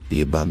the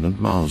Abundant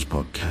Mars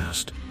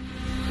podcast.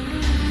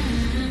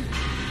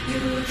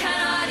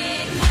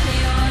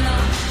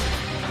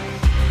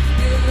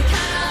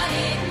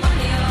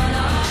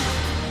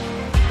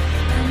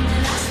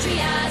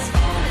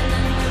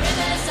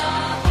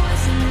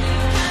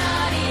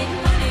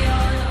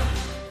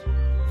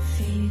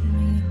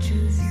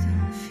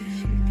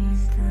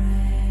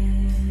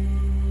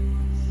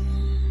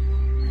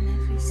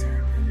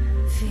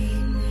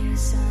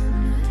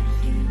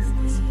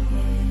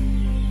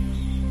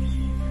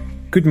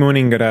 Good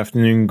morning, good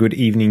afternoon, good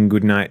evening,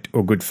 good night,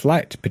 or good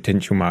flight,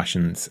 potential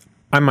Martians.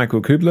 I'm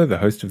Michael Kubler, the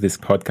host of this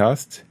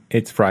podcast.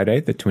 It's Friday,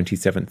 the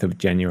 27th of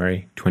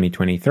January,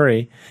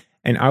 2023,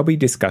 and I'll be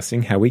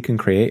discussing how we can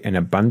create an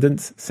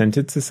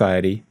abundance-centered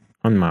society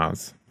on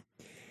Mars,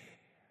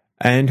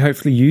 and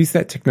hopefully use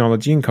that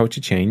technology and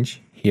culture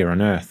change here on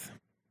Earth.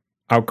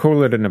 I'll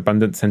call it an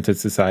abundance-centered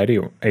society,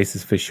 or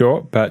ACES for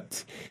short,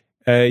 but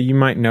you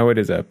might know it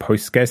as a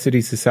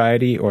post-scarcity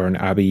society or an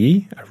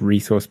RBE, a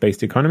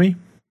resource-based economy.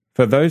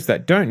 For those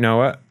that don't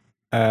know it,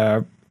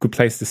 a good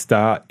place to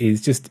start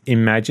is just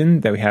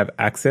imagine that we have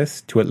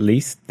access to at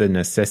least the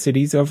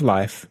necessities of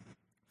life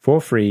for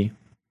free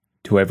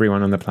to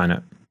everyone on the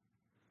planet.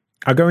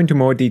 I'll go into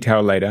more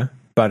detail later,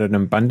 but an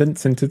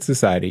abundance-centered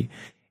society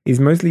is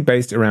mostly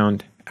based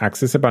around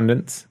access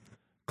abundance,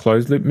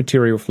 closed-loop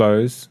material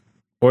flows,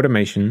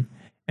 automation,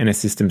 and a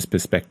systems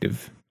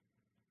perspective.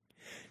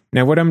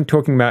 Now, what I'm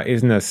talking about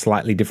isn't a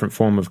slightly different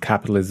form of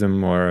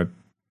capitalism or a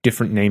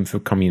different name for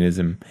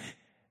communism.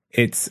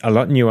 It's a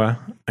lot newer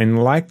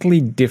and likely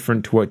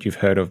different to what you've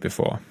heard of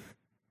before.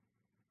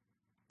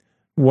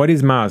 What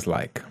is Mars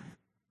like?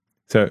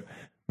 So,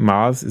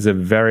 Mars is a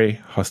very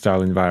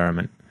hostile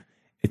environment.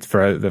 It's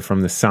further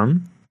from the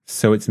sun,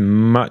 so it's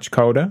much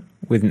colder,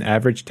 with an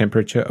average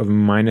temperature of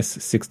minus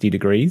 60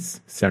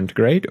 degrees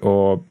centigrade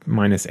or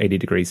minus 80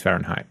 degrees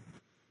Fahrenheit.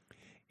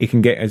 It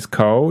can get as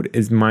cold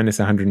as minus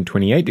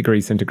 128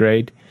 degrees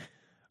centigrade,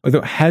 although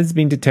it has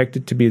been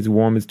detected to be as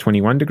warm as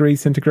 21 degrees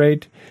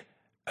centigrade.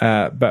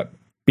 But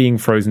being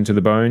frozen to the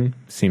bone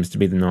seems to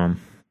be the norm.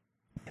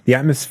 The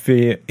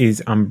atmosphere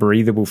is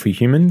unbreathable for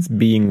humans,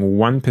 being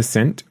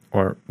 1%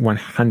 or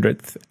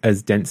 100th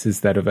as dense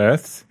as that of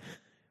Earth's,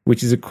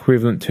 which is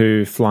equivalent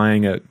to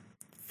flying at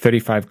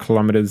 35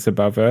 kilometers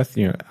above Earth,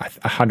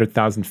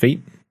 100,000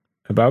 feet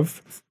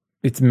above.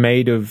 It's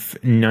made of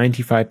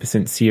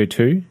 95%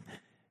 CO2,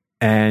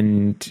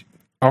 and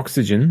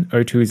oxygen,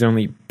 O2, is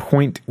only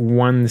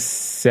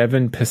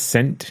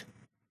 0.17%.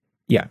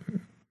 Yeah,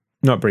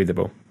 not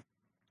breathable.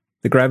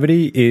 The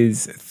gravity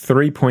is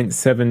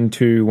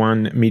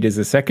 3.721 meters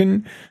a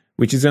second,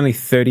 which is only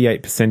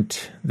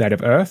 38% that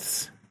of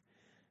Earth's.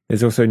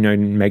 There's also no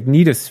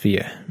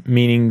magnetosphere,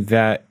 meaning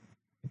that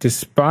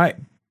despite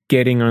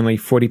getting only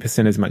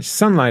 40% as much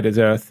sunlight as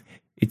Earth,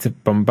 it's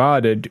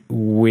bombarded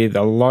with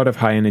a lot of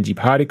high-energy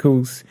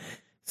particles,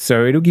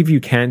 so it'll give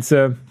you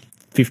cancer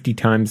 50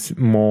 times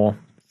more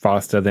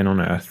faster than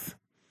on Earth.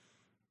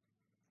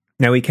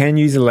 Now, we can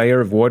use a layer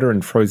of water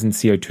and frozen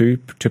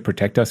CO2 to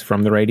protect us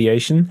from the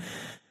radiation.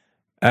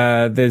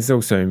 There's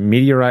also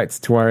meteorites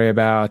to worry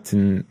about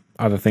and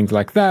other things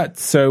like that.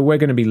 So we're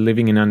going to be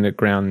living in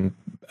underground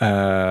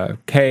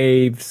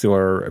caves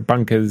or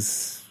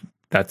bunkers,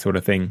 that sort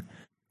of thing.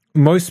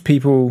 Most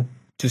people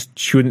just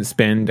shouldn't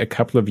spend a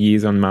couple of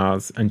years on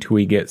Mars until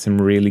we get some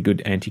really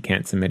good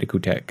anti-cancer medical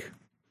tech.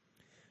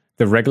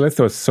 The regolith,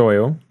 or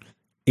soil,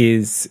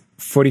 is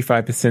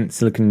 45%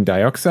 silicon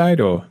dioxide,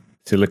 or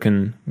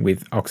silicon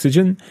with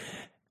oxygen,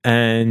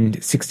 and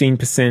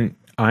 16%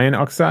 iron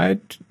oxide,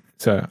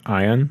 so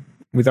iron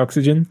with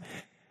oxygen.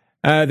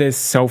 There's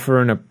sulfur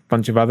and a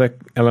bunch of other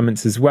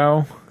elements as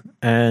well.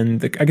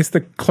 And I guess the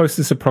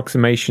closest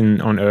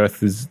approximation on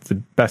Earth is the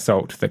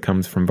basalt that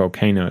comes from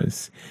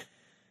volcanoes.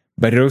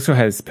 But it also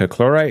has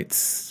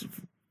perchlorates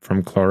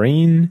from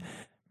chlorine,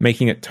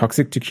 making it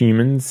toxic to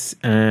humans,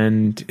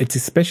 and it's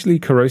especially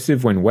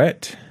corrosive when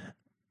wet.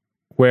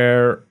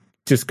 We're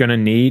just going to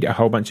need a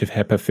whole bunch of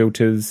HEPA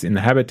filters in the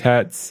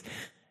habitats,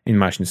 in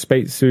Martian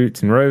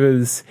spacesuits and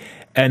rovers,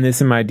 and there's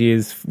some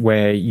ideas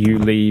where you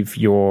leave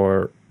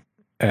your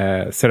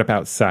setup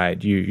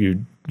outside.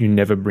 You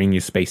never bring your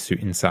spacesuit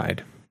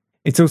inside.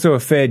 It's also a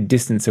fair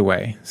distance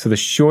away, so the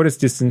shortest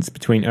distance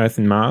between Earth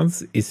and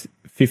Mars is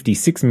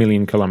 56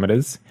 million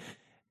kilometers,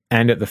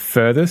 and at the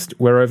furthest,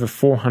 we're over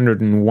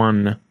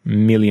 401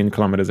 million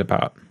kilometers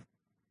apart.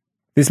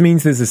 This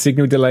means there's a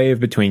signal delay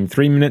of between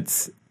 3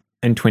 minutes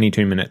and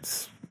 22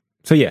 minutes.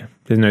 So yeah,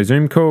 there's no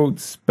Zoom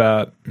calls,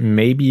 but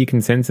maybe you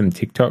can send some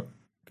TikTok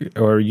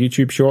or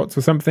YouTube shorts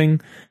or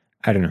something.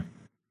 I don't know.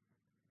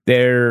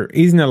 There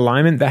is an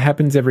alignment that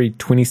happens every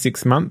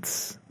 26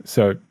 months,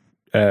 so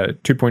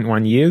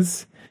 2.1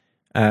 years.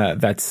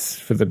 That's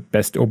for the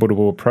best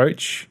orbitable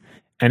approach.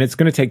 And it's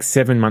going to take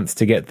 7 months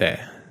to get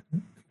there,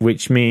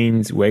 which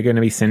means we're going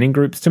to be sending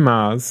groups to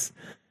Mars,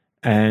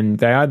 and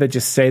they either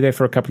just stay there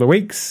for a couple of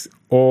weeks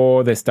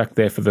or they're stuck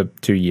there for the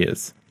 2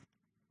 years.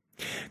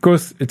 Of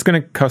course, it's going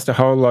to cost a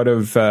whole lot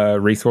of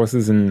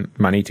resources and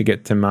money to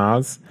get to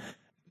Mars.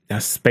 Now,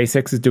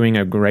 SpaceX is doing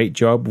a great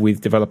job with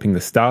developing the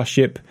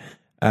Starship.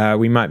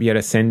 We might be able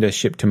to send a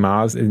ship to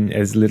Mars in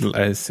as little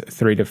as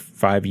 3 to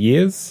 5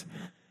 years.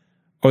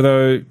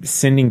 Although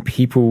sending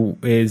people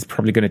is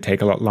probably going to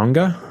take a lot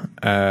longer.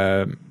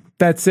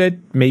 That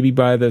said, maybe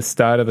by the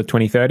start of the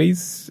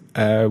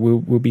 2030s,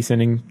 we'll be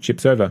sending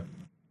ships over.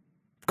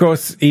 Of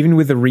course, even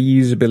with the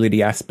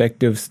reusability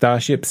aspect of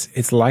Starships,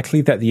 it's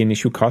likely that the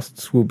initial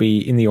costs will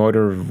be in the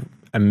order of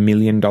 $1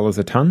 million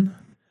a ton.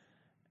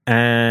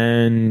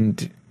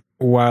 And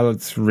while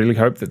it's really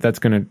hoped that that's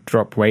going to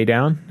drop way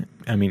down,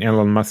 I mean,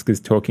 Elon Musk is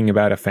talking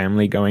about a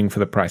family going for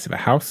the price of a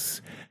house.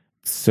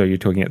 So you're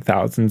talking at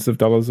thousands of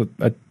dollars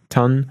a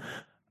ton.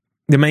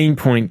 The main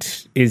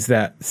point is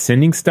that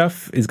sending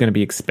stuff is going to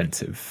be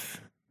expensive.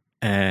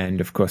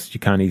 And of course, you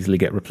can't easily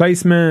get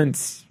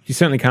replacements. You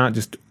certainly can't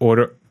just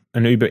order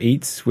an Uber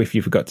Eats if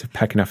you forgot to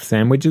pack enough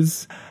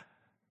sandwiches.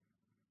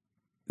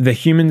 The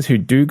humans who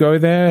do go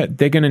there,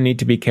 they're going to need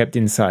to be kept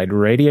inside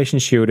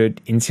radiation-shielded,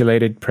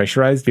 insulated,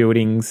 pressurized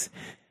buildings.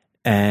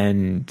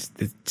 And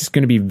there's just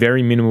going to be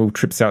very minimal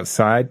trips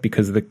outside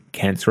because of the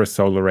cancerous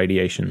solar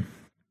radiation.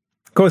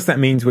 Of course, that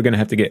means we're going to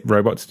have to get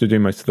robots to do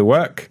most of the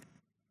work.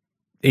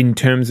 In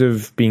terms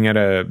of being able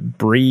to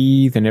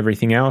breathe and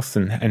everything else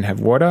and have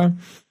water,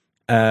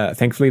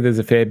 thankfully there's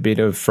a fair bit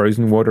of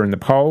frozen water in the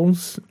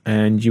poles,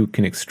 and you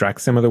can extract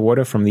some of the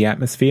water from the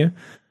atmosphere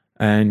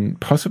and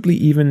possibly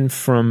even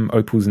from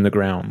opals in the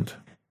ground.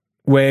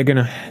 We're going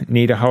to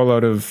need a whole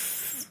lot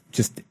of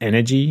just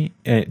energy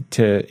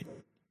to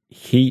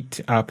heat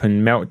up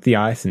and melt the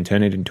ice and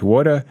turn it into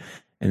water,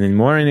 and then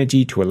more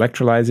energy to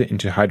electrolyze it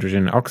into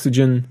hydrogen and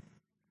oxygen.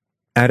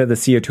 Out of the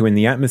CO2 in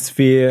the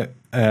atmosphere,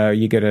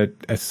 you get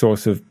a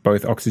source of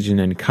both oxygen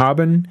and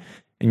carbon,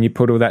 and you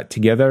put all that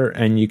together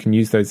and you can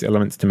use those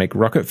elements to make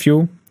rocket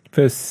fuel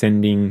for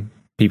sending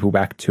people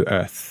back to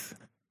Earth.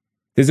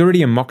 There's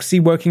already a MOXIE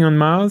working on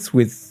Mars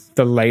with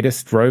the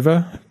latest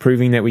rover,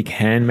 proving that we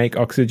can make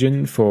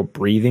oxygen for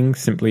breathing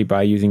simply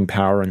by using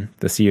power and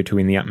the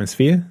CO2 in the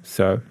atmosphere,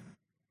 so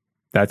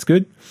that's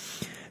good.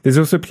 There's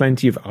also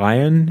plenty of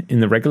iron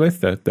in the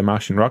regolith, the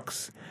Martian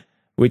rocks,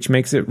 which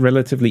makes it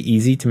relatively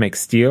easy to make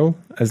steel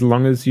as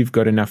long as you've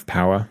got enough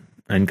power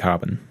and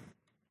carbon.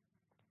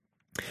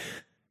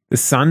 The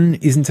sun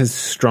isn't as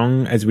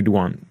strong as we'd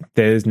want.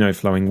 There's no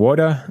flowing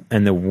water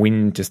and the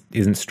wind just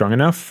isn't strong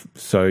enough,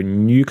 so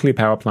nuclear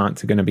power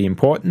plants are going to be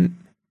important.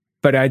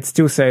 But I'd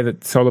still say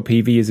that solar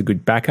PV is a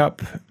good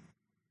backup.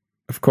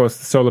 Of course,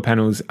 the solar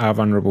panels are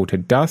vulnerable to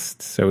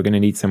dust, so we're going to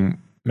need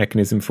some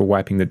mechanism for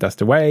wiping the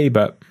dust away,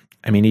 but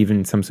I mean,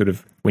 even some sort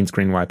of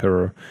windscreen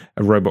wiper or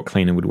a robot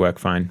cleaner would work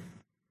fine.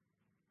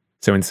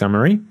 So in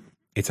summary,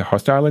 it's a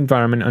hostile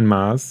environment on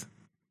Mars.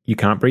 You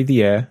can't breathe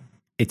the air.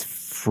 It's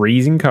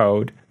freezing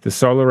cold. The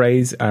solar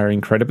rays are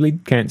incredibly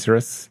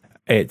cancerous.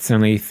 It's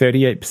only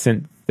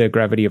 38% the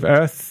gravity of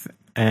Earth,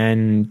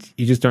 and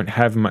you just don't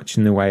have much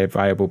in the way of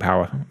viable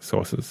power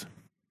sources.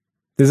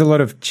 There's a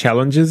lot of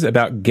challenges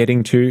about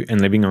getting to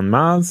and living on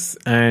Mars,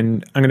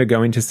 and I'm going to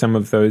go into some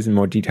of those in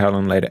more detail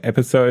on later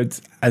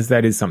episodes, as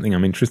that is something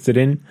I'm interested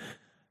in.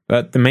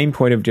 But the main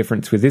point of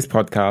difference with this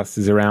podcast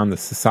is around the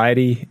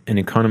society and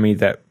economy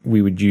that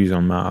we would use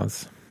on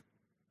Mars.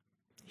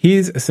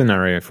 Here's a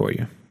scenario for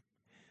you.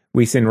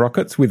 We send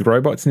rockets with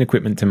robots and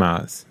equipment to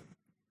Mars.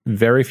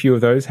 Very few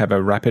of those have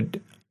a rapid,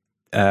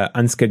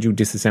 unscheduled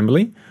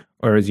disassembly,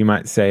 or as you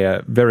might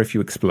say, very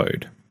few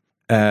explode.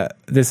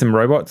 There's some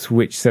robots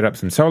which set up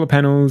some solar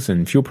panels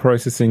and fuel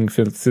processing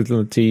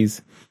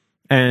facilities,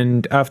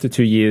 and after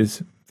 2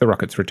 years, the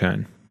rockets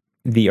return.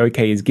 The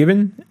OK is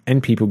given,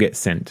 and people get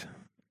sent.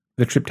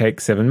 The trip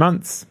takes 7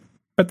 months,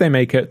 but they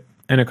make it,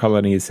 and a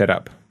colony is set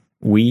up.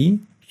 We,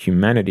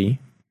 humanity,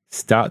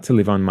 start to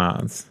live on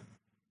Mars.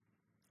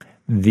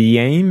 The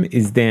aim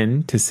is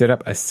then to set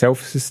up a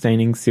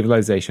self-sustaining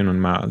civilization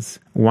on Mars,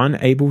 one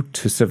able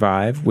to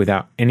survive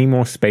without any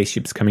more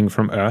spaceships coming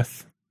from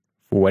Earth,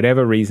 for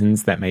whatever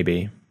reasons that may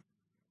be.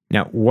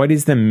 Now, what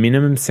is the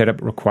minimum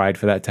setup required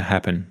for that to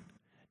happen?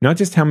 Not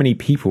just how many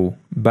people,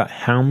 but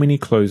how many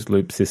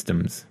closed-loop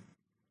systems.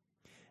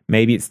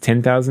 Maybe it's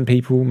 10,000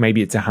 people,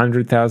 maybe it's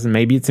 100,000,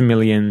 maybe it's 1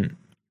 million.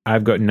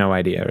 I've got no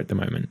idea at the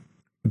moment.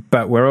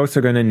 But we're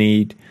also going to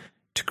need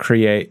to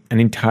create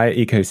an entire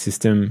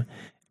ecosystem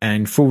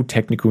and full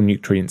technical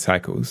nutrient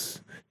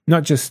cycles.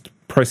 Not just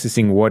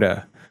processing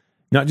water,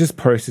 not just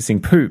processing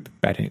poop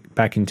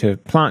back into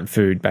plant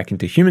food, back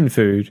into human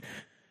food,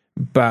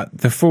 but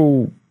the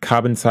full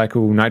carbon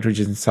cycle,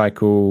 nitrogen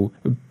cycle,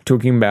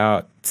 talking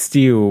about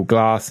steel,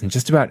 glass, and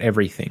just about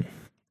everything.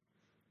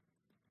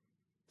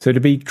 So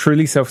to be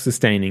truly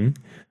self-sustaining,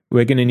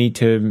 we're going to need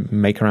to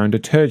make our own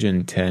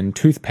detergent and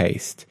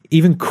toothpaste.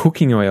 Even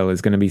cooking oil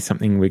is going to be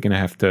something we're going to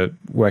have to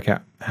work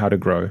out how to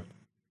grow.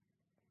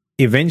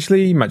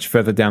 Eventually, much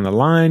further down the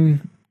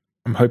line,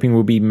 I'm hoping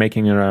we'll be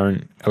making our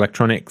own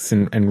electronics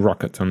and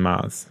rockets on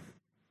Mars.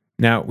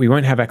 Now, we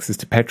won't have access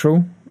to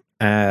petrol.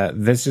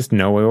 There's just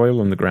no oil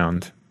on the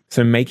ground.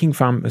 So making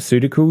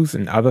pharmaceuticals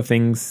and other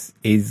things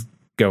is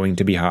going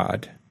to be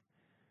hard.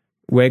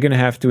 We're going to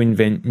have to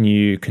invent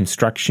new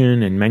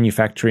construction and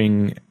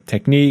manufacturing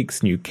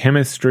techniques, new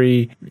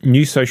chemistry,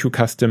 new social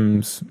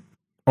customs,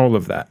 all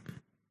of that.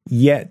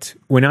 Yet,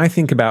 when I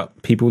think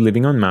about people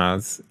living on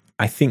Mars,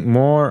 I think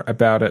more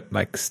about it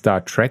like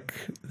Star Trek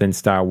than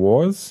Star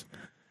Wars.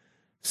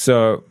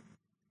 So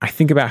I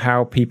think about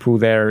how people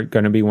there are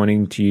going to be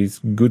wanting to use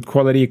good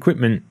quality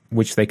equipment,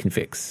 which they can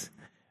fix.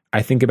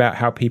 I think about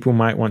how people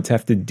might want to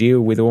have to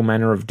deal with all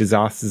manner of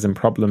disasters and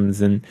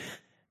problems, and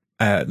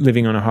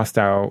living on a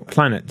hostile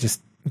planet.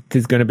 Just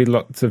there's going to be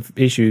lots of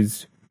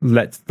issues.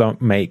 Let's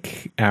not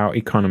make our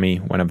economy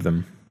one of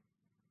them.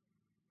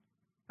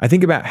 I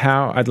think about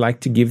how I'd like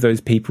to give those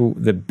people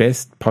the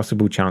best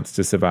possible chance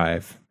to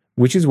survive,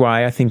 which is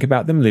why I think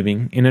about them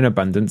living in an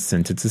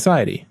abundance-centered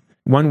society.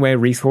 One where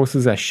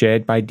resources are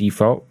shared by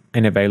default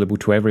and available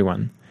to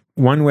everyone.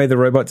 One where the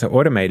robots are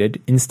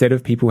automated instead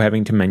of people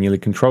having to manually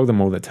control them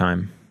all the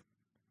time.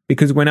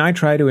 Because when I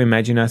try to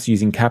imagine us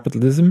using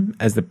capitalism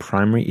as the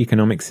primary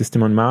economic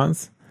system on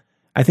Mars,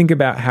 I think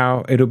about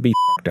how it'll be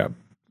fucked up.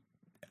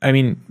 I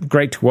mean,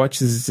 great to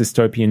watch as a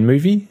dystopian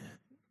movie,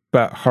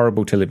 but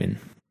horrible to live in.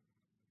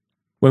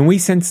 When we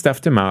send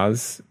stuff to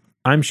Mars,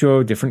 I'm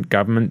sure different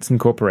governments and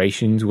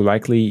corporations will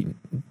likely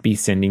be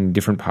sending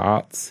different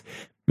parts.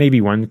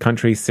 Maybe one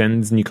country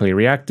sends nuclear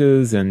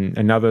reactors and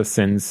another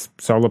sends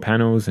solar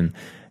panels, and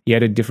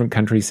yet a different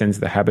country sends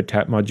the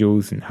habitat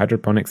modules and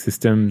hydroponic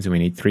systems, and we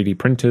need 3D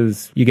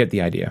printers. You get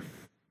the idea.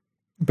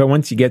 But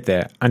once you get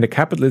there, under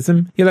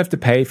capitalism, you'll have to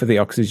pay for the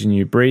oxygen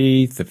you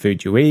breathe, the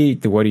food you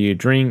eat, the water you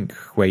drink,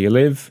 where you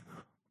live,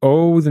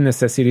 all the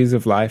necessities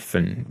of life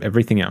and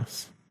everything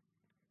else.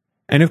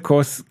 And of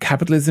course,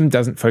 capitalism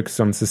doesn't focus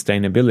on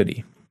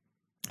sustainability.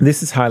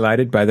 This is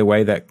highlighted by the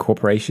way that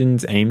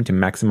corporations aim to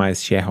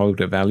maximize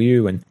shareholder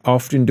value and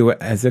often do it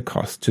as a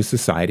cost to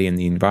society and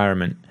the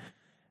environment,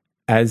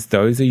 as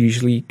those are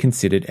usually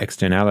considered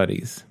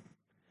externalities.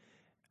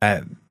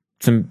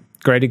 Some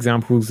great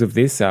examples of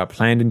this are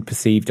planned and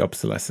perceived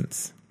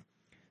obsolescence.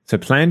 So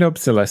planned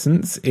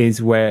obsolescence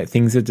is where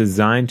things are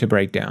designed to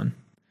break down.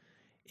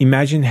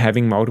 Imagine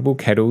having multiple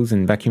kettles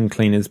and vacuum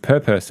cleaners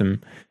per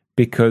person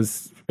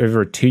because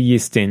over a 2-year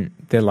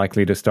stint, they're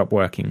likely to stop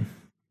working.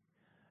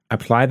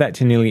 Apply that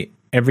to nearly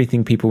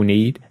everything people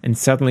need, and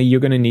suddenly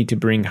you're going to need to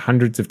bring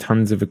hundreds of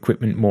tons of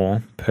equipment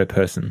more per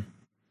person.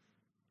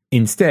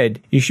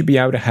 Instead, you should be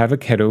able to have a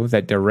kettle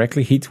that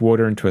directly heats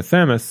water into a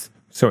thermos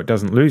so it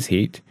doesn't lose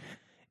heat.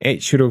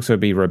 It should also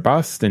be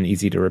robust and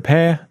easy to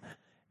repair,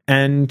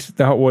 and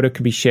the hot water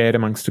could be shared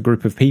amongst a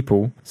group of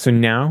people. So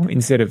now,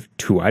 instead of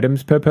 2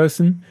 items per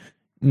person,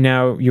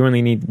 now you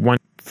only need 1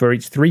 for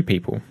each 3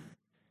 people.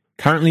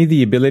 Currently,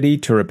 the ability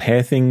to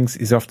repair things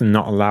is often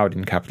not allowed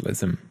in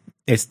capitalism.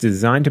 It's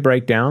designed to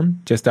break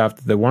down just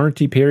after the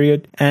warranty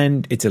period,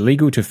 and it's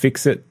illegal to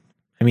fix it.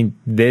 I mean,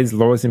 there's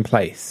laws in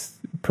place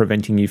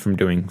preventing you from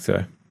doing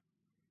so.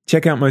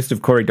 Check out most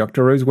of Cory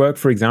Doctorow's work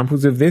for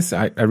examples of this.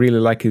 I really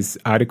like his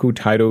article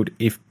titled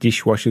 "If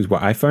Dishwashers Were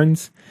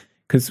iPhones,"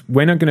 because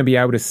we're not going to be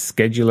able to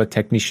schedule a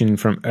technician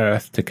from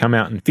Earth to come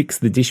out and fix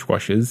the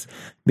dishwashers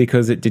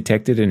because it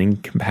detected an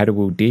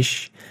incompatible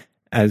dish,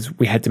 as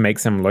we had to make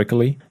some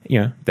locally.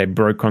 They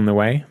broke on the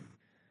way.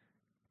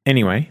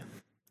 Anyway,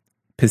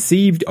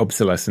 perceived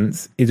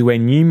obsolescence is where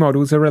new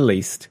models are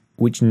released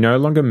which no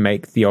longer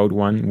make the old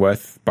one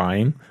worth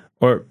buying,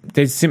 or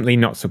they're simply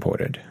not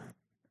supported.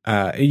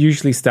 It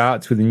usually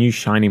starts with a new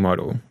shiny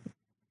model,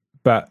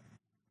 but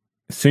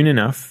soon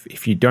enough,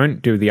 if you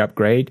don't do the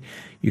upgrade,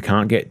 you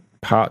can't get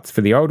parts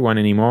for the old one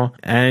anymore,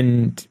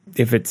 and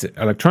if it's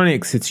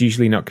electronics, it's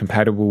usually not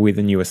compatible with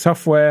the newer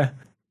software.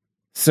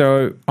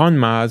 So on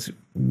Mars,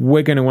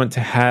 we're going to want to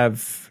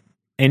have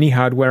any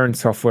hardware and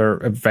software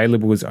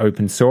available as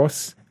open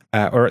source,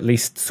 or at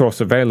least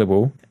source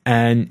available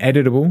and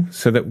editable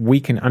so that we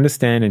can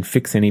understand and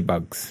fix any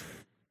bugs.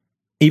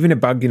 Even a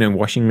bug in a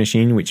washing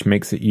machine which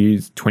makes it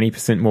use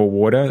 20% more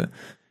water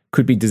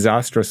could be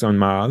disastrous on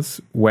Mars,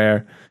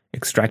 where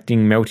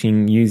extracting,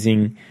 melting,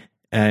 using,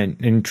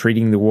 and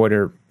treating the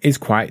water is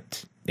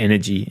quite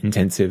energy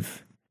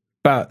intensive.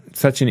 But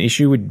such an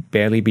issue would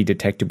barely be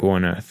detectable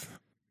on Earth.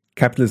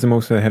 Capitalism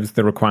also has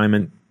the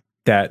requirement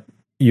that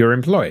you're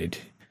employed.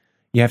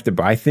 You have to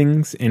buy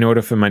things in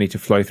order for money to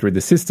flow through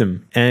the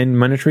system, and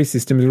monetary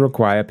systems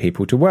require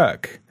people to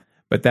work.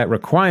 But that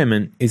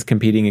requirement is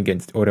competing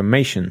against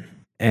automation.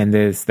 And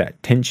there's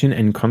that tension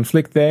and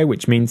conflict there,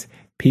 which means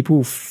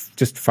people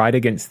just fight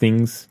against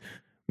things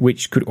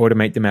which could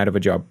automate them out of a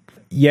job.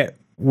 Yet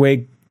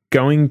we're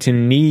going to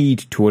need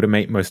to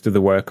automate most of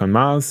the work on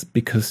Mars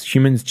because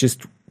humans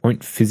just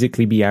won't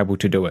physically be able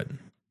to do it.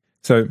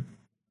 So,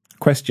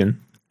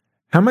 question,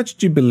 how much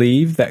do you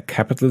believe that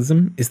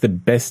capitalism is the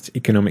best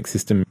economic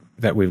system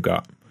that we've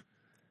got?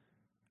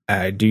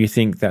 Do you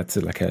think that's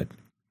like a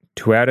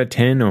 2 out of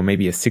 10 or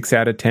maybe a 6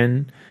 out of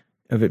 10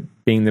 of it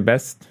being the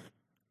best?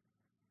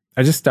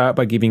 I just start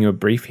by giving you a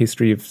brief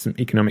history of some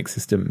economic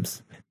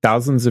systems.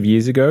 Thousands of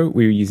years ago,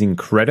 we were using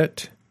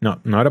credit, not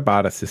a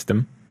barter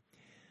system.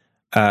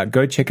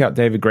 Go check out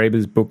David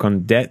Graeber's book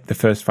on debt, The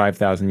First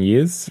 5,000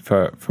 Years,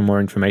 for more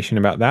information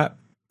about that.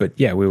 but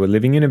yeah, we were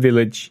living in a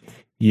village.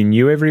 You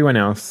knew everyone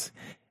else,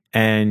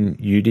 and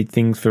you did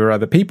things for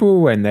other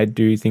people, and they'd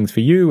do things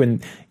for you,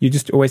 and you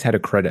just always had a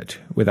credit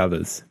with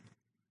others.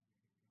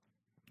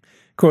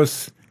 Of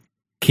course,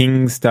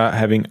 kings start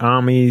having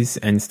armies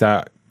and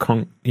start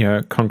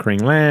conquering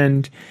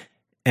land,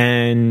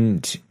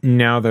 and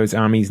now those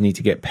armies need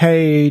to get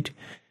paid.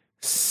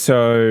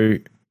 So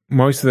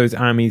most of those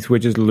armies were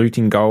just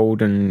looting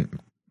gold and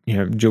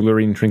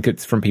jewelry and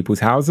trinkets from people's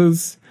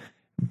houses.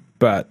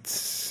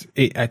 But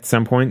at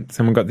some point,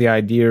 someone got the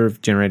idea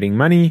of generating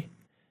money,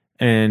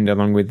 and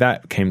along with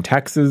that came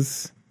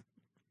taxes.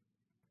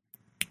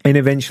 And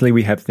eventually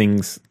we have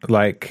things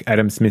like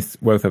Adam Smith's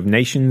Wealth of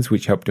Nations,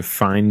 which helped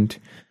define,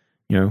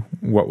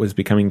 what was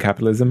becoming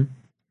capitalism.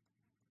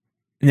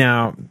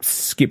 Now,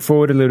 skip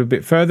forward a little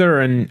bit further,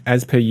 and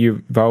as per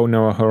Yuval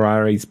Noah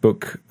Harari's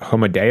book,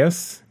 Homo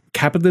Deus,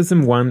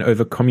 capitalism won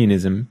over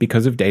communism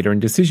because of data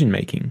and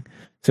decision-making.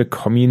 So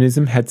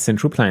communism had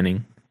central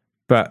planning,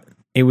 but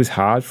it was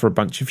hard for a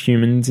bunch of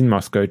humans in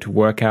Moscow to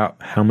work out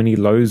how many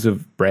loaves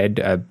of bread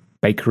a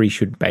bakery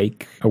should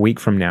bake a week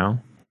from now.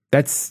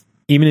 That's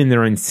even in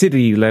their own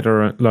city, let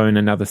alone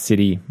another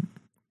city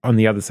on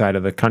the other side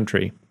of the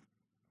country.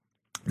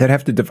 They'd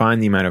have to define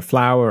the amount of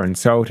flour and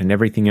salt and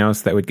everything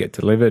else that would get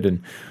delivered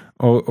and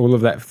all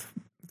of that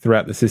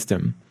throughout the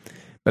system.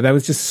 But that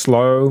was just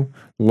slow,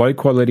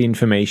 low-quality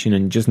information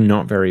and just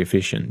not very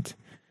efficient.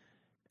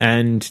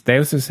 And they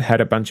also had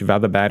a bunch of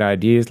other bad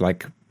ideas,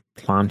 like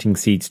planting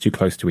seeds too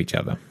close to each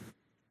other.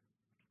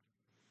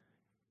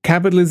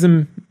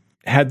 Capitalism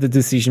had the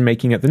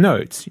decision-making at the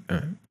nodes.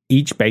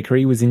 Each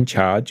bakery was in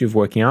charge of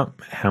working out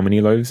how many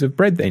loaves of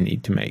bread they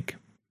need to make.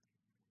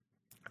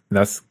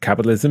 Thus,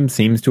 capitalism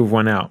seems to have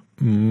won out,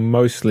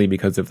 mostly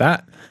because of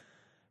that.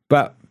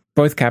 But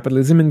both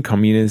capitalism and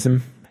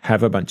communism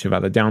have a bunch of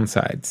other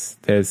downsides.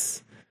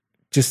 There's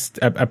just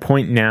a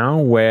point now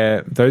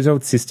where those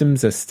old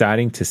systems are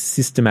starting to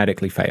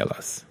systematically fail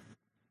us.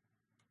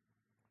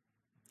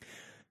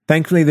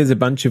 Thankfully, there's a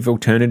bunch of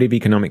alternative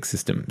economic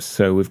systems.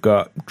 So we've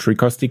got true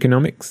cost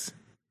economics,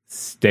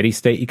 steady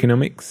state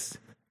economics,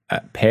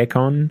 pair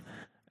con,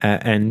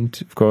 and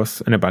of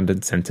course, an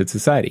abundance-centered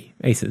society,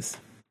 ACEs.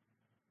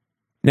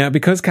 Now,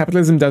 because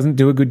capitalism doesn't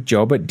do a good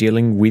job at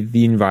dealing with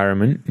the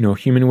environment nor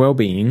human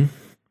well-being,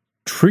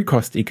 true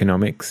cost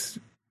economics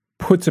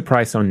puts a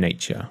price on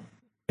nature.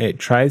 It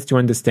tries to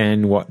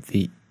understand what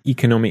the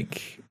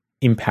economic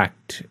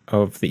impact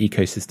of the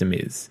ecosystem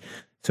is.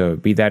 So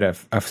be that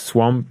a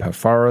swamp, a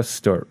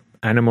forest, or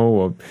animal,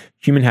 or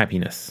human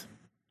happiness.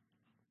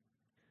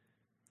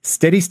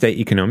 Steady-state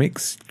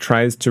economics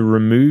tries to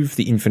remove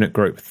the infinite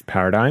growth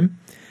paradigm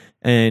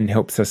and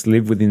helps us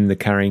live within the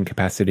carrying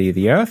capacity of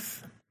the earth.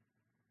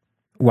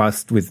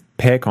 Whilst with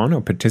pair-con,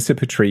 or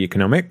participatory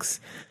economics,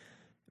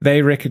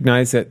 they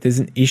recognize that there's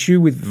an issue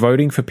with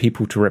voting for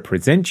people to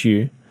represent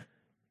you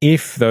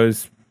if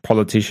those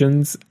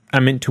politicians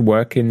are meant to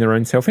work in their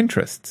own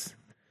self-interests.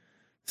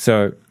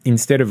 So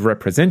instead of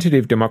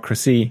representative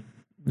democracy,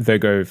 they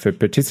go for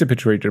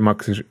participatory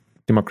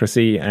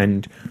democracy,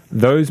 and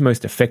those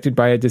most affected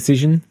by a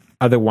decision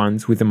are the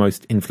ones with the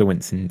most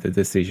influence in the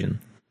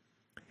decision.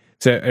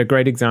 So a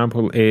great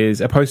example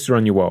is a poster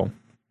on your wall.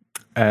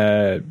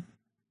 I've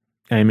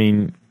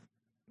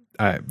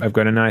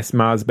got a nice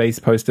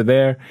Mars-based poster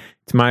there.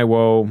 It's my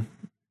wall.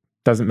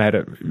 Doesn't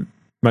matter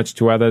much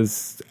to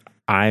others.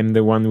 I'm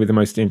the one with the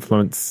most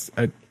influence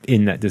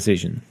in that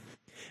decision.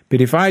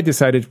 But if I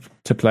decided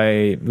to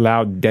play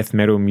loud death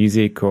metal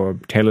music or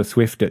Taylor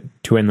Swift at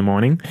 2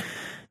 a.m,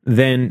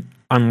 then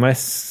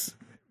unless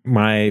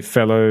my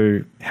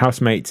fellow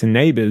housemates and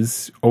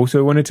neighbors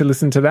also wanted to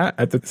listen to that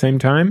at the same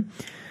time,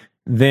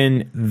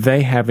 then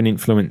they have an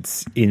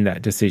influence in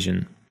that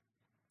decision.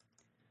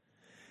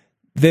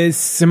 There's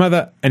some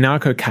other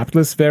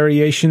anarcho-capitalist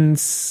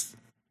variations,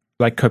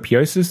 like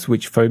copiosis,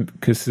 which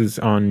focuses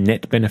on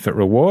net benefit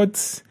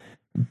rewards.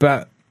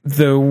 But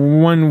the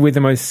one with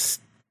the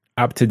most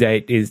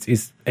up-to-date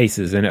is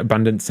ACEs, an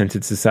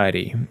abundance-centered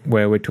society,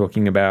 where we're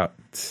talking about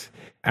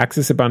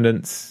access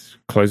abundance,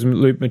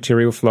 closed-loop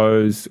material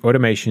flows,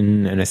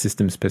 automation, and a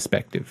systems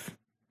perspective.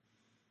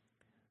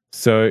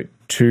 So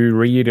to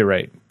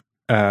reiterate,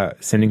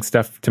 sending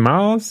stuff to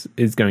Mars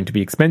is going to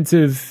be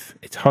expensive.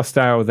 It's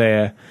hostile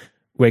there.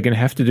 We're going to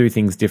have to do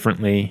things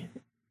differently.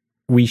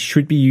 We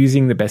should be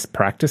using the best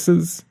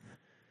practices.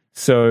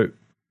 So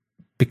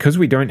because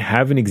we don't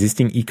have an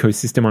existing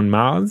ecosystem on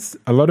Mars,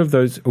 a lot of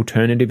those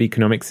alternative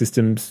economic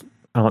systems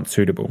aren't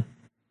suitable.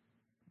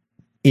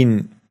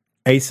 In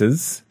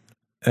ACEs,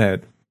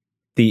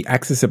 the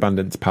access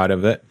abundance part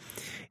of it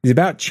is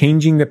about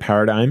changing the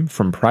paradigm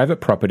from private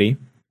property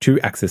to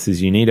access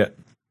as you need it.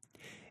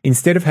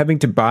 Instead of having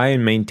to buy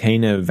and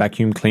maintain a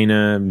vacuum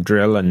cleaner,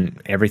 drill, and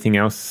everything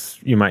else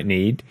you might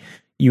need,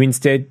 you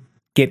instead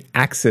get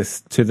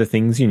access to the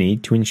things you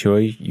need to ensure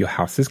your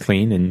house is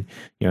clean, and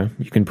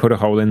you can put a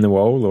hole in the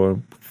wall,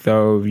 or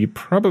though you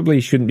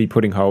probably shouldn't be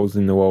putting holes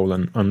in the wall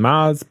on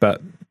Mars,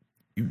 but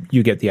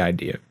you get the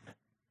idea.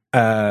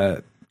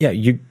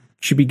 You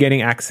should be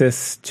getting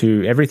access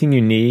to everything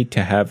you need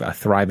to have a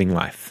thriving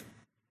life.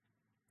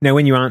 Now,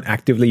 when you aren't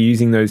actively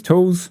using those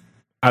tools,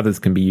 others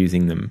can be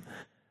using them.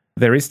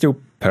 There is still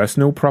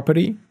personal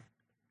property.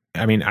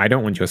 I mean, I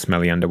don't want your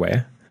smelly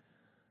underwear.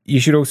 You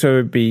should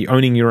also be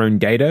owning your own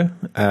data,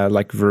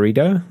 like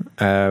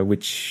Verida,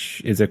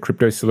 which is a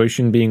crypto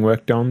solution being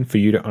worked on for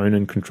you to own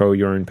and control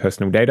your own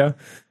personal data.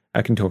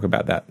 I can talk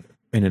about that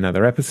in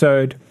another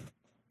episode.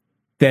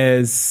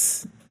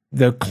 There's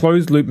the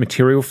closed-loop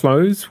material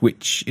flows,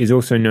 which is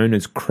also known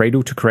as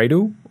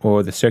cradle-to-cradle,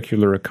 or the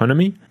circular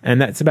economy, and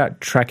that's about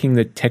tracking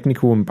the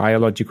technical and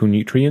biological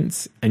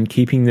nutrients and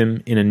keeping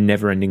them in a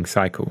never-ending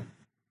cycle.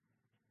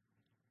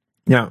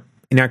 Now,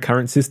 in our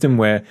current system,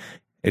 we're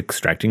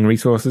extracting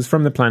resources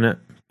from the planet,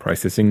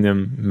 processing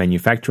them,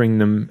 manufacturing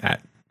them,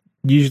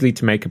 usually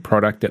to make a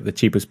product at the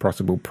cheapest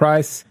possible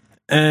price,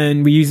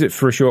 and we use it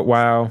for a short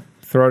while,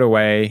 throw it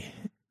away.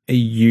 It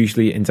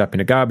usually ends up in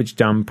a garbage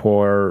dump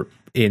or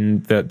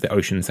in the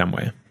ocean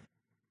somewhere.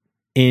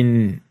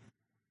 In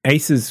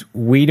ACES,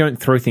 we don't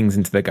throw things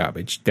into the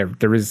garbage.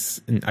 There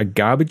is a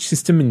garbage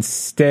system.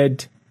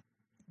 Instead,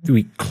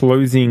 we're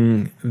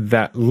closing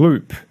that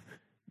loop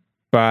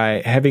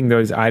by having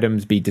those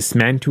items be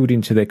dismantled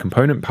into their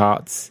component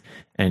parts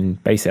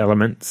and base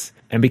elements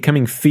and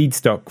becoming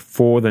feedstock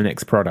for the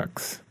next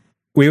products.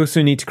 We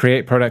also need to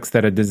create products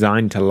that are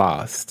designed to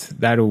last.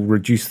 That'll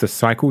reduce the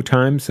cycle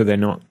time so they're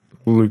not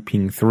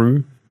looping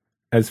through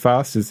as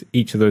fast, as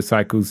each of those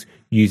cycles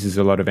uses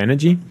a lot of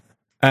energy.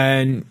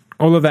 And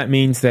all of that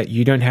means that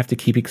you don't have to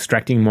keep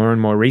extracting more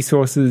and more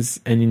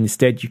resources, and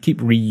instead you keep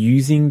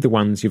reusing the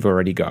ones you've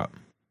already got.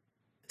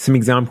 Some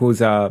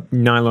examples are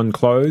nylon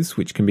clothes,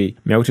 which can be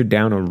melted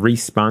down or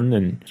respun,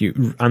 and you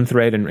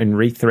unthread and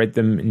rethread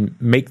them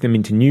and make them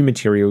into new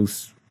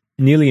materials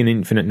nearly an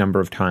infinite number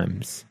of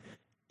times.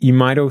 You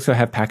might also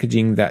have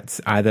packaging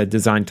that's either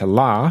designed to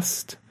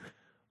last,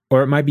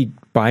 or it might be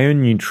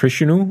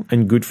bio-nutritional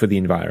and good for the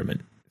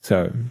environment.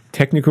 So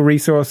technical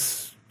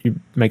resource, you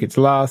make it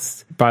to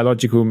last.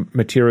 Biological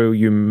material,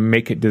 you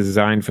make it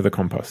designed for the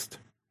compost.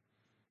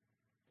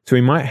 So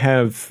we might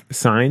have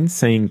signs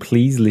saying,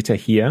 please litter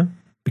here,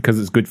 because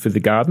it's good for the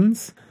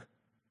gardens.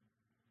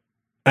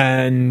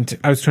 And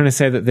I was trying to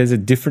say that there's a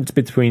difference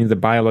between the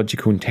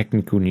biological and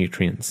technical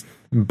nutrients.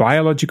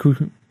 Biological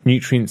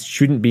nutrients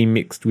shouldn't be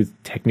mixed with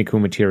technical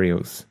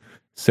materials.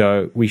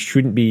 So we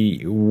shouldn't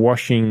be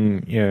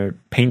washing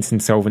paints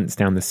and solvents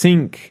down the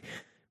sink,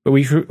 but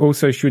we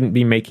also shouldn't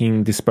be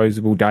making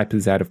disposable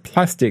diapers out of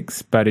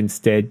plastics, but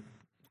instead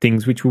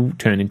things which will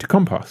turn into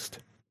compost.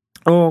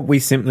 Or we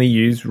simply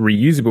use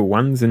reusable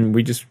ones and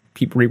we just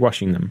keep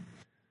rewashing them.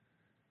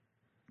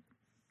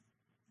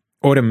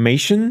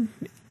 Automation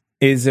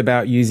is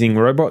about using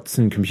robots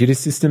and computer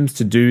systems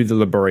to do the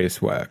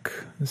laborious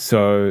work.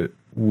 So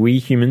we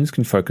humans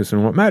can focus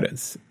on what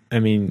matters. I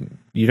mean,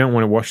 you don't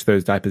want to wash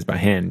those diapers by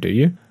hand, do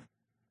you?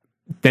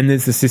 Then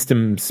there's the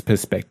systems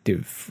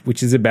perspective,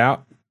 which is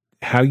about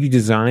how you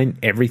design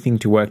everything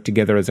to work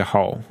together as a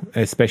whole,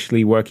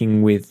 especially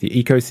working with the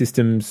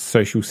ecosystems,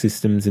 social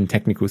systems, and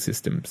technical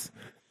systems.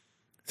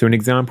 So an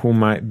example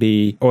might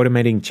be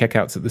automating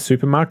checkouts at the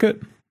supermarket.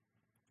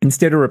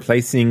 Instead of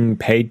replacing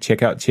paid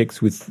checkout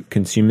checks with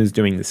consumers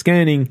doing the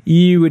scanning,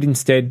 you would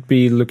instead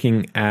be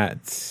looking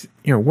at,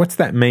 what's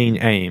that main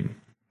aim?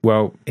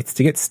 Well, it's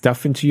to get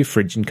stuff into your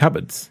fridge and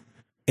cupboards.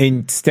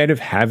 Instead of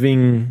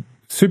having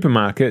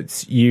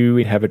supermarkets, you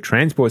would have a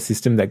transport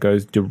system that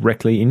goes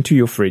directly into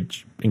your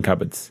fridge and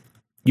cupboards.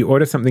 You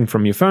order something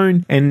from your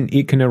phone and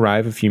it can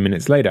arrive a few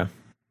minutes later.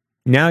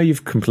 Now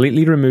you've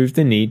completely removed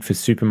the need for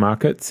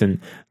supermarkets and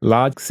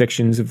large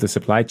sections of the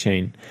supply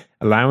chain,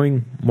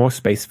 allowing more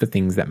space for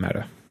things that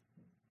matter.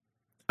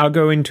 I'll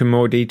go into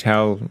more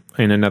detail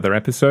in another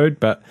episode,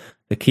 but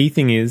the key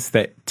thing is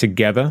that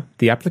together,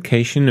 the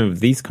application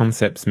of these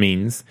concepts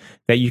means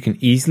that you can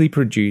easily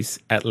produce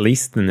at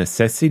least the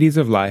necessities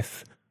of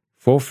life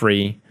for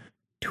free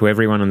to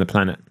everyone on the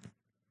planet.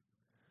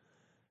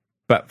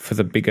 But for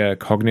the bigger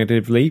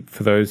cognitive leap,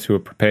 for those who are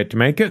prepared to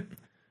make it,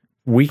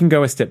 we can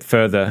go a step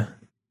further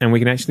and we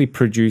can actually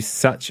produce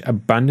such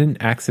abundant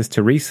access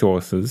to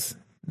resources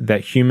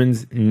that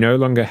humans no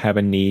longer have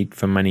a need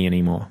for money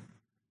anymore.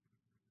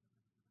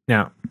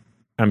 Now,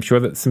 I'm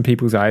sure that some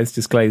people's eyes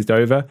just glazed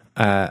over,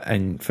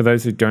 and for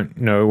those who don't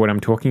know what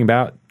I'm talking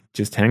about,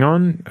 just hang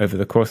on. Over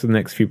the course of the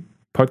next few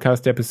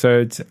podcast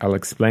episodes, I'll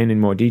explain in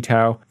more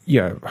detail.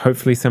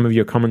 Hopefully some of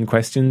your common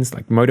questions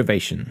like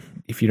motivation.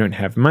 If you don't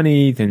have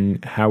money, then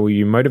how will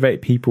you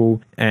motivate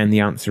people? And the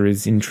answer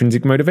is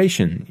intrinsic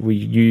motivation. We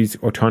use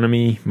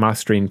autonomy,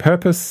 mastery, and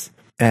purpose,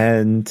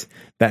 and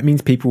that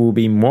means people will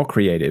be more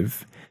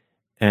creative.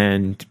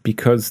 And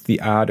because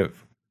the art of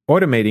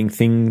automating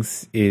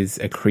things is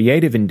a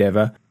creative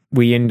endeavor,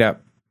 we end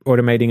up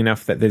automating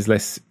enough that there's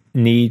less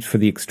need for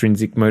the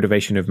extrinsic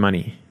motivation of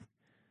money.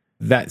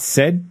 That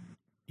said,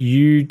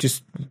 you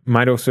just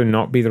might also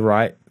not be the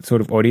right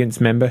sort of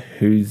audience member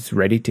who's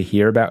ready to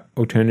hear about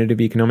alternative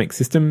economic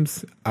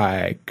systems.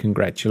 I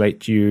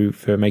congratulate you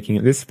for making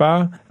it this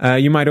far.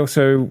 You might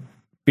also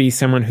be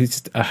someone who's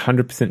just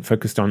 100%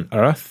 focused on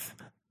Earth,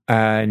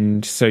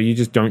 and so you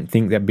just don't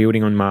think that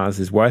building on Mars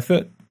is worth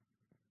it.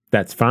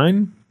 That's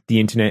fine. The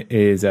internet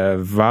is a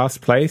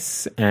vast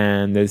place,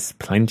 and there's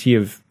plenty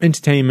of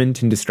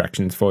entertainment and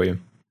distractions for you.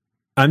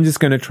 I'm just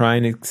going to try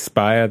and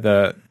inspire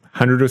the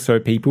 100 or so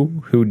people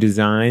who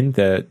design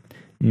the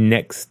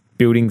next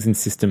buildings and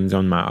systems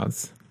on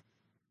Mars.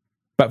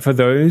 But for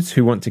those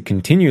who want to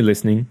continue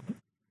listening,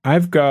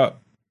 I've got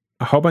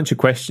a whole bunch of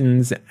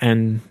questions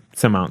and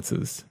some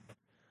answers.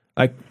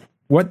 Like,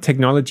 what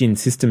technology and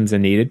systems are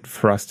needed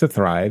for us to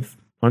thrive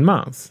on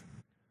Mars?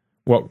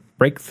 What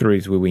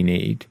breakthroughs will we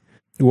need?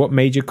 What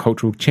major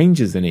cultural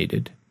changes are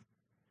needed?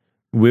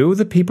 Will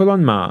the people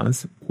on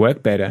Mars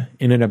work better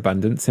in an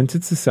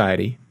abundance-centered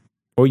society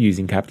or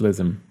using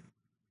capitalism?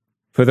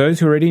 For those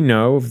who already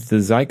know of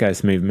the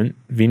Zeitgeist Movement,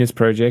 Venus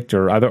Project,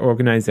 or other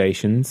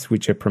organizations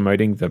which are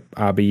promoting the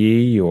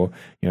RBE or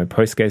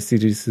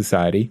post-scarcity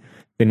society,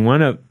 then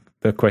one of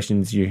the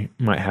questions you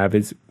might have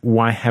is,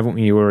 why haven't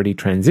we already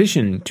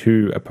transitioned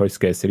to a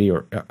post-scarcity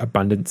or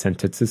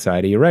abundance-centered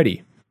society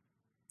already?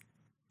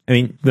 I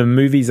mean, the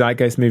movie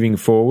Zeitgeist Moving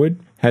Forward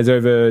has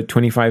over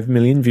 25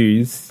 million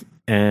views,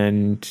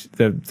 and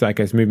the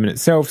Zeitgeist Movement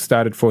itself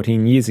started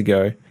 14 years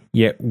ago,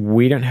 yet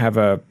we don't have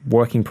a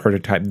working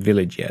prototype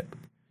village yet.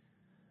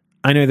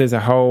 I know there's a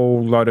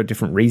whole lot of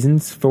different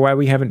reasons for why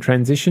we haven't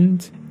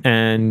transitioned,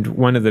 and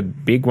one of the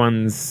big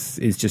ones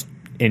is just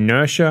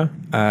inertia.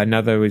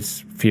 Another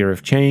is fear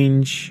of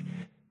change,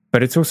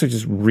 but it's also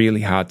just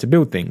really hard to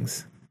build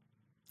things.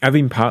 I've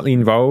been partly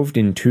involved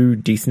in 2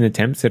 decent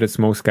attempts at a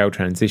small-scale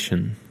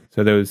transition.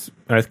 So there was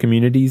Earth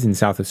Communities in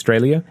South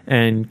Australia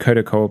and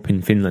Koda Co-op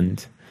in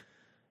Finland.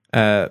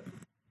 Out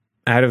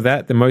of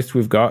that, the most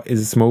we've got is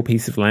a small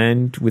piece of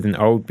land with an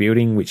old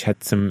building which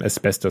had some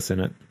asbestos in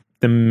it.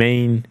 The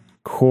main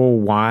core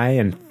why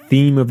and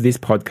theme of this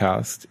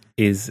podcast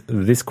is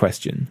this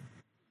question.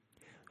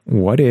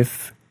 What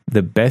if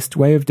the best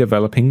way of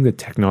developing the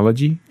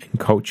technology and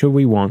culture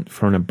we want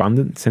for an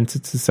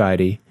abundance-centered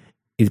society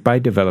is by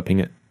developing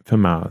it for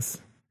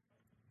Mars?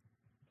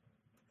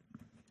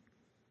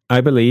 I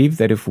believe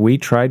that if we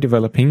try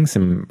developing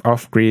some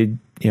off-grid,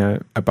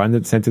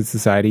 abundance-centered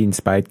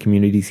society-inspired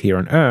communities here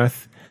on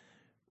Earth,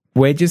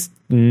 we're just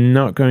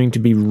not going to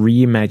be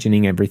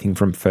reimagining everything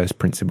from first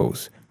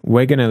principles.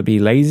 We're going to be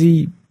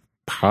lazy,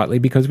 partly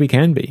because we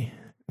can be.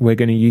 We're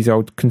going to use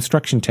old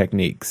construction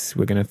techniques.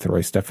 We're going to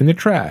throw stuff in the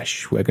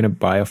trash. We're going to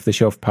buy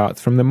off-the-shelf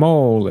parts from the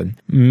mall and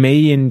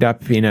may end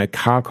up in a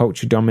car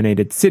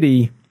culture-dominated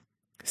city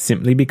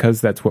simply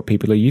because that's what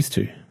people are used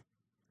to.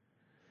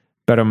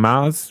 But on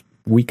Mars,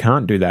 we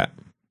can't do that.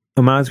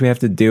 On Mars, we have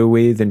to deal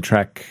with and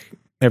track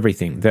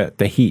everything,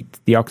 the heat,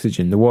 the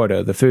oxygen, the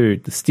water, the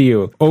food, the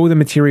steel, all the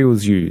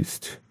materials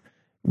used.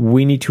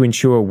 We need to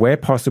ensure where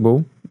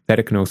possible that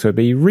it can also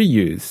be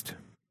reused.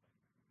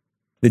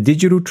 The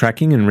digital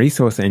tracking and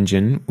resource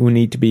engine will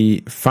need to be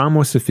far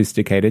more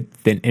sophisticated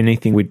than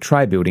anything we'd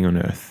try building on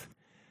Earth.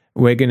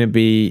 We're going to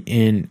be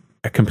in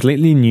a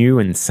completely new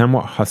and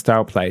somewhat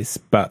hostile place,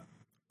 but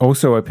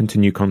also open to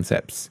new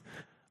concepts,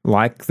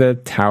 like the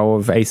Tower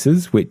of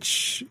Aces,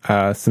 which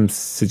are some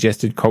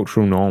suggested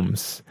cultural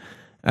norms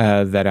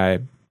that I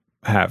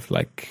have,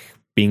 like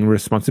being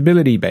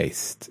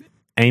responsibility-based,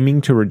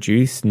 aiming to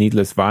reduce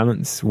needless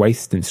violence,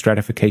 waste, and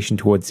stratification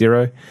towards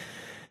zero,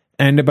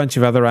 and a bunch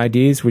of other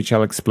ideas which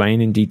I'll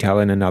explain in detail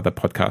in another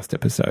podcast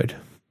episode.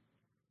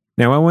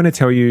 Now, I want to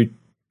tell you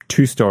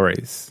 2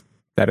 stories,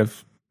 that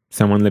of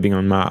someone living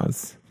on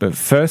Mars. But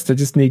first, I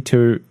just need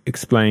to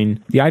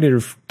explain the idea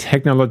of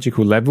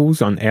technological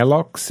levels on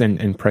airlocks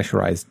and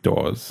pressurized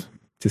doors.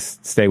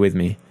 Just stay with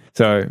me.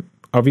 So,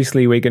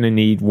 obviously, we're going to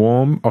need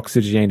warm,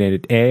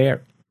 oxygenated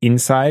air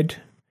inside,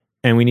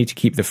 and we need to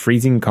keep the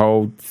freezing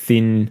cold,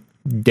 thin,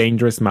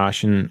 dangerous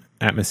Martian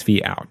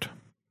atmosphere out.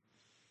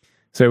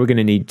 So we're going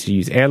to need to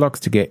use airlocks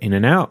to get in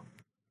and out,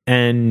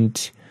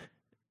 and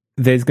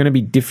there's going to be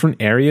different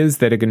areas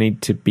that are going to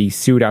need to be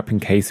sealed up in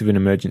case of an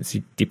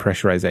emergency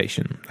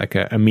depressurization, like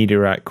a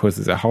meteorite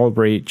causes a hull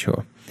breach,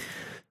 or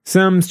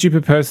some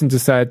stupid person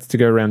decides to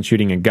go around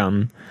shooting a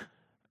gun,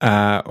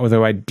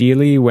 although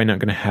ideally we're not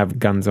going to have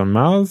guns on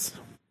Mars.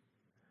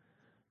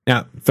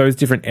 Now, those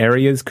different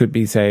areas could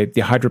be, say,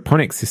 the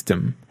hydroponic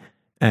system,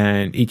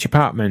 and each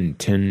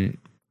apartment, and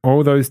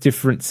all those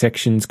different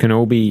sections can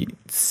all be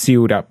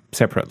sealed up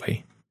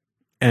separately.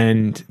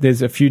 And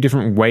there's a few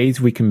different ways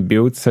we can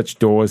build such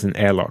doors and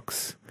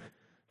airlocks.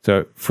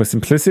 So for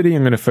simplicity,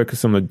 I'm going to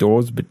focus on the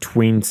doors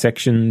between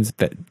sections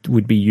that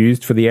would be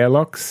used for the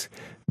airlocks,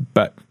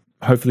 but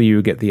hopefully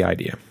you get the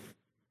idea.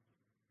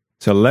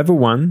 So level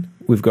 1,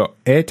 we've got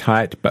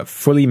airtight but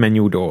fully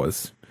manual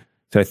doors.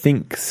 So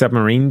think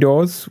submarine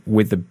doors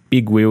with a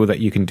big wheel that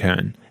you can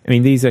turn. I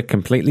mean, these are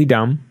completely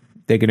dumb.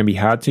 They're going to be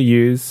hard to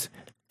use,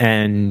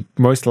 and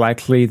most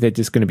likely they're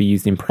just going to be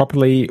used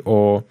improperly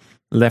or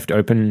left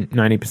open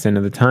 90%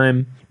 of the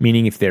time,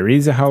 meaning if there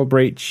is a hull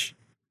breach,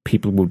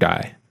 people will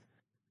die.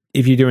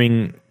 If you're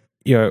doing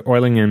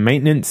oiling and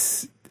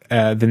maintenance,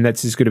 then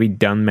that's just going to be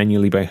done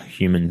manually by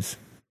humans.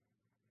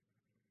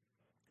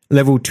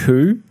 Level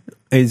 2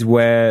 is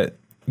where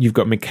you've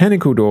got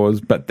mechanical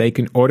doors, but they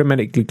can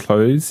automatically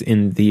close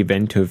in the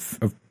event of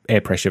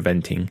air pressure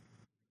venting.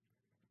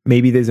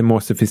 Maybe there's a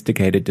more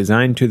sophisticated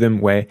design to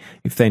them where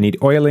if they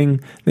need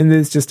oiling, then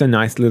there's just a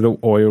nice little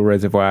oil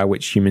reservoir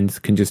which humans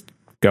can just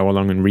go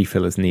along and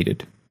refill as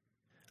needed.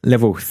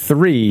 Level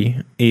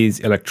 3 is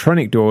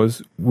electronic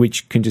doors,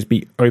 which can just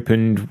be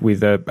opened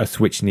with a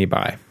switch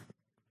nearby.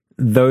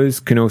 Those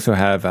can also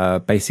have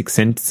a basic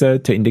sensor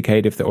to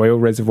indicate if the oil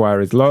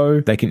reservoir is low.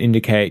 They can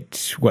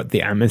indicate what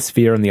the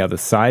atmosphere on the other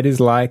side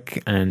is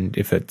like and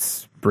if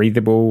it's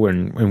breathable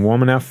and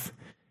warm enough.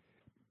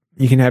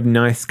 You can have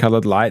nice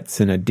colored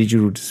lights and a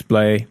digital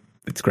display.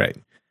 It's great.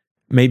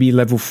 Maybe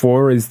level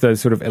 4 is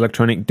those sort of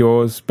electronic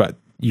doors, but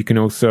you can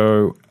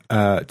also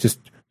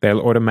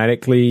they'll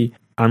automatically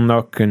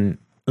unlock and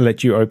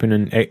let you open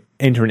and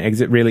enter and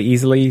exit really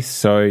easily,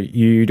 so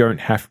you don't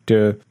have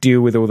to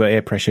deal with all the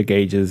air pressure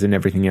gauges and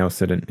everything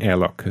else at an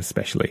airlock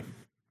especially.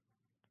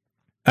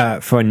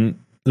 For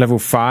level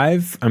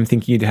 5, I'm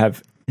thinking you'd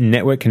have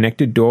network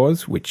connected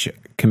doors, which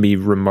can be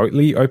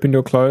remotely opened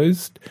or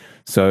closed,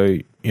 so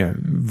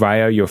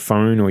via your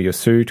phone or your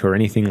suit or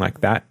anything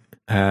like that,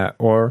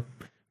 or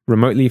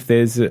remotely if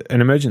there's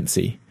an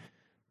emergency.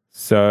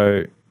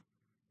 So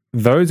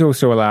those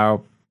also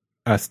allow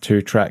us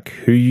to track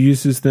who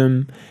uses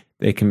them.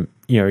 They can,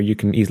 you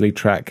can easily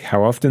track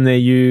how often they're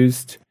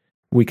used.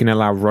 We can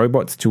allow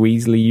robots to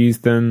easily use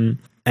them,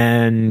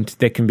 and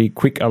there can be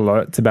quick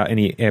alerts about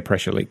any air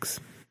pressure leaks.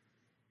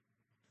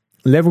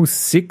 Level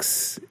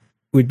 6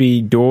 would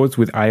be doors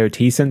with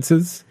IoT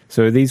sensors.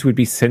 So these would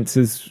be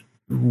sensors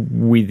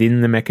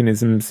within the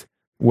mechanisms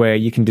where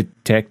you can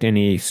detect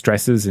any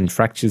stresses and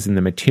fractures in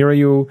the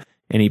material,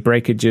 any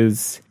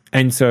breakages,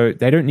 and so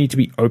they don't need to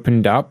be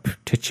opened up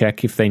to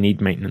check if they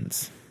need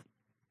maintenance.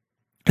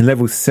 And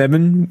level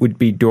 7 would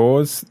be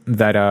doors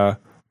that are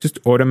just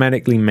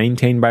automatically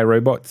maintained by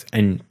robots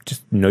and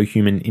just no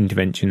human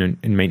intervention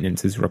and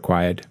maintenance is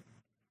required.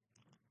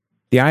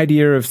 The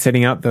idea of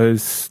setting out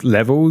those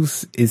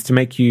levels is to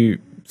make you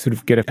sort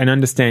of get an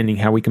understanding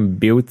how we can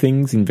build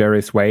things in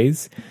various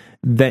ways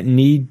that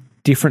need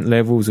different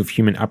levels of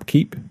human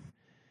upkeep.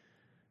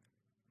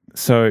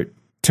 So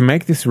to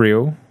make this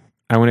real,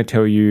 I want to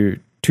tell you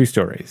 2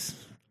 stories.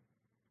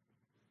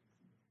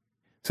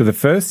 So the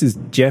first is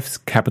Jeff's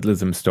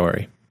capitalism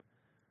story.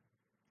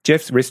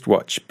 Jeff's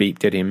wristwatch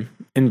beeped at him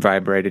and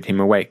vibrated him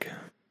awake.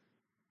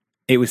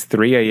 It was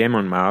 3 a.m.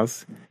 on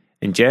Mars,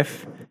 and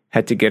Jeff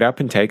had to get up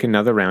and take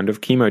another round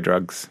of chemo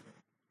drugs.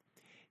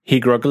 He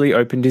groggily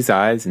opened his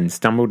eyes and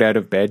stumbled out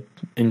of bed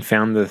and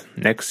found the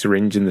next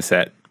syringe in the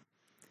set.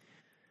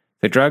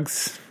 The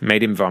drugs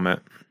made him vomit,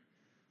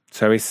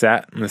 so he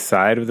sat on the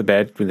side of the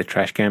bed with a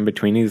trash can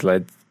between his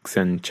legs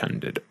and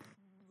chunned it.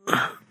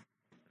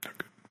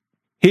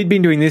 He'd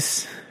been doing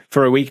this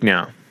for a week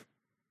now.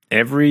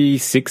 Every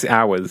 6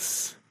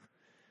 hours,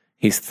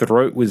 his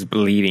throat was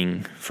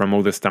bleeding from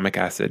all the stomach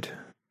acid.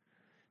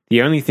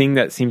 The only thing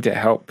that seemed to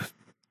help,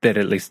 that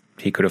at least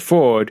he could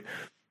afford,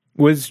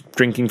 was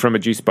drinking from a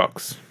juice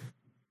box.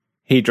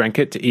 He drank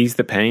it to ease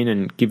the pain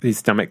and give his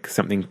stomach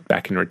something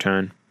back in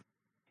return.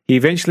 He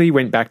eventually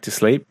went back to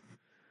sleep,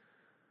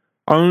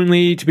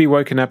 only to be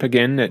woken up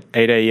again at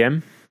 8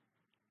 a.m.,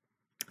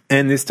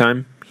 and this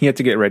time he had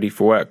to get ready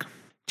for work.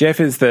 Jeff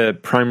is the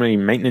primary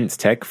maintenance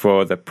tech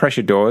for the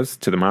pressure doors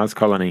to the Mars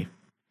colony.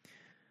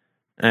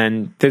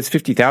 And there's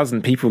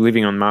 50,000 people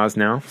living on Mars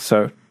now,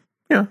 so,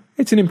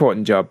 it's an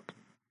important job.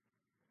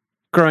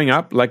 Growing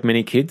up, like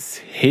many kids,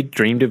 he'd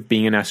dreamed of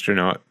being an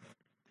astronaut.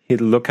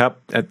 He'd look up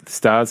at the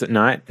stars at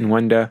night and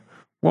wonder,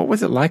 what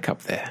was it like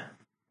up there?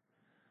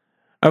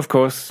 Of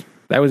course,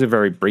 that was a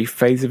very brief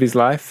phase of his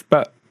life,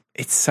 but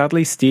it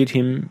subtly steered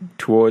him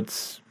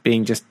towards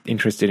being just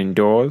interested in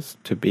doors,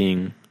 to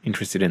being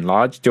interested in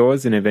large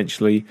doors, and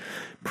eventually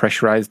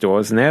pressurized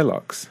doors and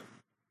airlocks.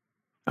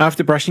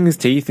 After brushing his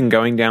teeth and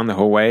going down the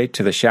hallway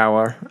to the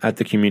shower at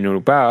the communal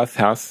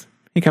bathhouse,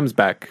 he comes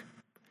back,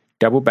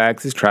 double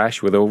bags his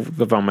trash with all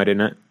the vomit in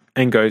it,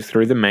 and goes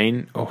through the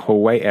main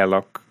hallway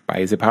airlock by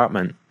his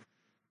apartment,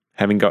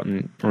 having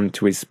gotten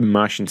onto his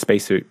Martian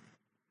spacesuit.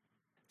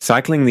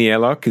 Cycling the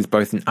airlock is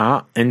both an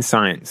art and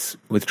science,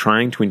 with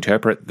trying to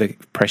interpret the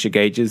pressure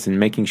gauges and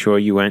making sure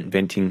you weren't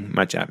venting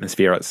much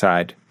atmosphere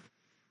outside.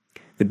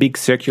 The big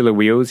circular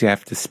wheels you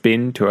have to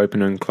spin to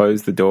open and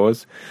close the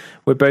doors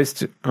were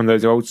based on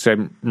those old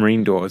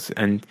submarine doors,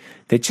 and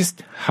they're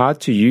just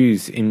hard to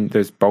use in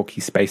those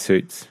bulky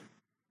spacesuits.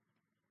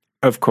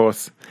 Of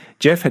course,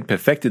 Jeff had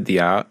perfected the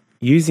art,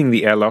 using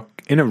the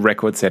airlock in a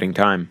record-setting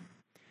time.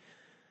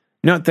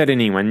 Not that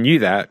anyone knew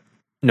that,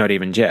 not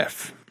even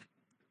Jeff.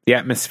 The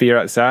atmosphere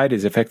outside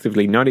is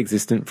effectively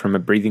non-existent from a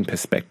breathing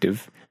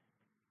perspective,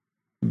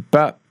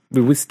 but it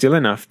was still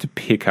enough to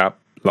pick up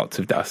lots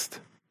of dust.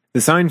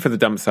 The sign for the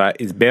dump site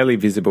is barely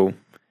visible,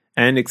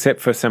 and except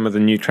for some of the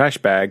new trash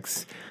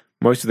bags,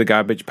 most of the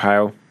garbage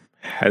pile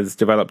has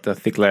developed a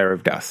thick layer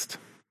of dust.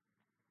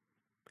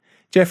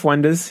 Jeff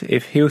wonders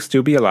if he'll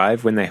still be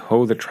alive when they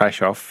haul the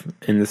trash off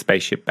in the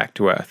spaceship back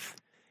to Earth.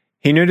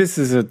 He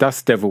notices a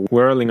dust devil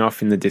whirling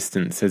off in the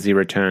distance as he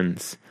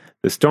returns.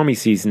 The stormy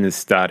season is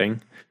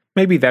starting.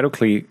 Maybe that'll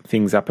clear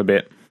things up a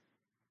bit.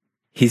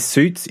 His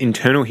suit's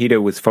internal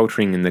heater was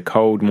faltering in the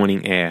cold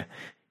morning air.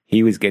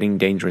 He was getting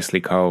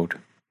dangerously cold.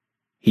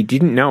 He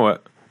didn't know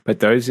it, but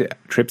those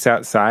trips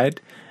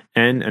outside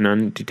and an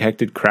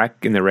undetected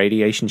crack in the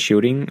radiation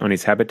shielding on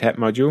his habitat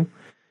module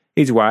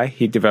is why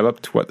he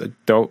developed what the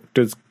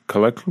doctors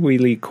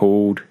colloquially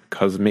called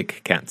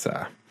cosmic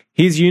cancer.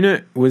 His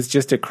unit was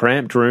just a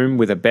cramped room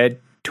with a bed,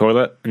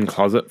 toilet, and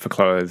closet for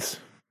clothes.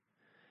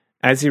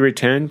 As he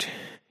returned,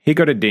 he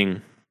got a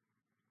ding.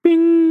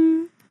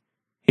 Bing!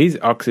 His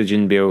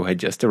oxygen bill had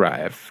just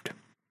arrived.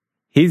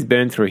 He's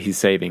burned through his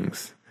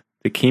savings.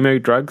 The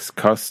chemo drugs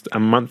cost a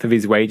month of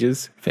his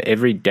wages for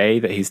every day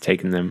that he's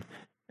taken them,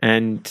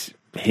 and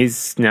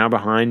he's now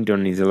behind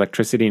on his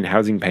electricity and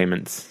housing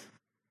payments.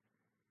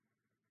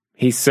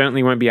 He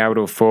certainly won't be able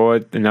to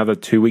afford another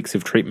 2 weeks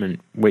of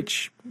treatment,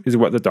 which is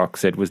what the doc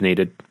said was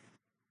needed.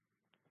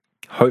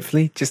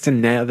 Hopefully, just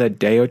another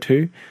day or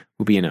two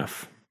will be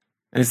enough,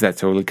 as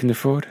that's all he can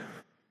afford.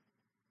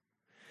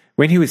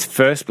 When he was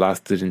first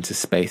blasted into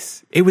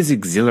space, it was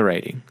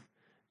exhilarating.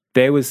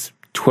 There was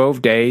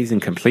 12 days in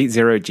complete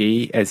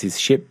zero-G as his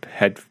ship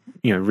had,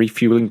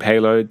 refueling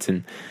payloads,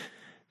 and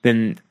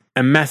then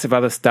a mass of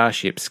other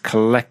starships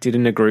collected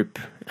in a group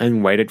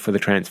and waited for the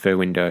transfer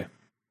window.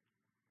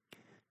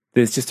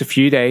 There's just a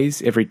few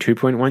days every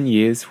 2.1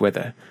 years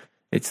where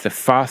it's the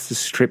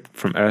fastest trip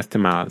from Earth to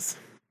Mars.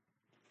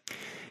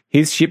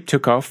 His ship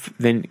took off,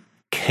 then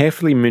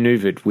carefully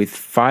maneuvered with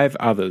 5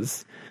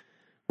 others,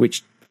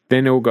 which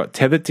then all got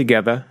tethered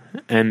together,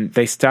 and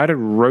they started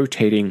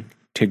rotating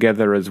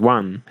together as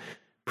one,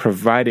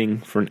 providing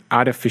for an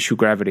artificial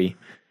gravity.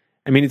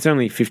 I mean, it's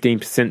only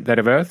 15% that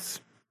of Earth's.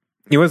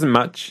 It wasn't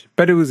much,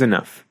 but it was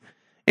enough.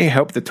 It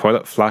helped the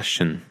toilet flush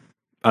and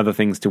other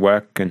things to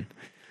work, and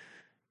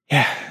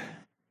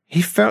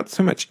he felt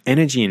so much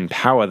energy and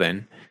power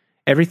then.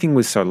 Everything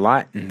was so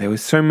light and there were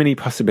so many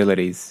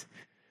possibilities.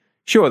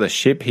 Sure, the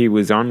ship he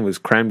was on was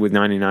crammed with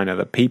 99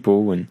 other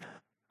people, and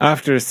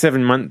after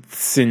 7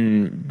 months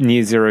in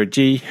near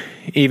zero-G,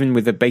 even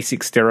with the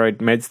basic steroid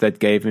meds that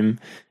gave him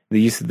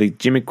the use of the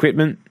gym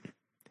equipment,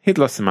 he'd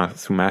lost some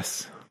muscle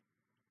mass.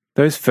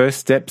 Those first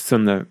steps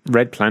on the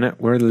red planet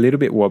were a little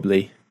bit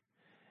wobbly.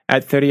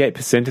 At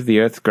 38% of the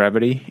Earth's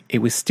gravity, it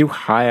was still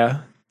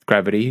higher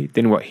gravity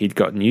than what he'd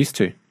gotten used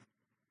to.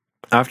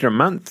 After a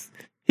month,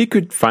 he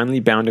could finally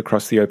bound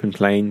across the open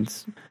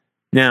plains.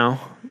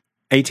 Now,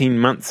 18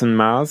 months on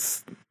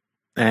Mars,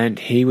 and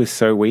he was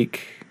so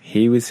weak,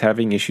 he was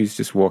having issues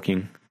just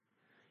walking.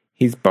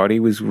 His body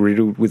was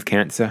riddled with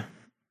cancer,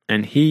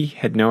 and he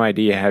had no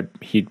idea how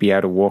he'd be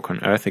able to walk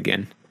on Earth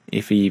again,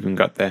 if he even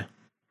got there.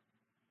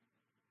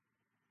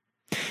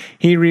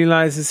 He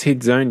realizes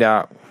he'd zoned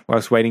out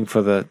whilst waiting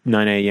for the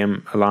 9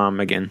 a.m. alarm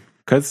again,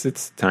 because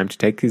it's time to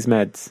take his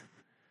meds.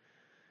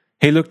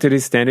 He looked at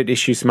his standard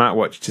issue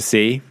smartwatch to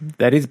see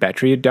that his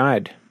battery had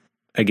died.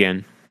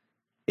 Again.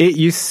 It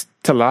used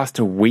to last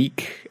a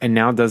week and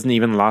now doesn't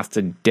even last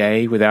a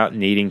day without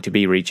needing to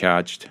be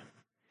recharged.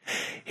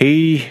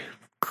 He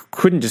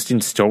couldn't just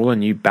install a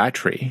new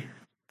battery.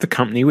 The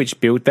company which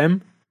built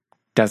them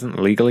doesn't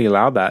legally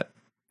allow that,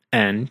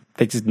 and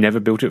they just never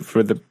built it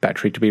for the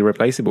battery to be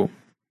replaceable.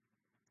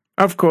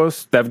 Of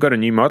course, they've got a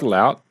new model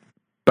out,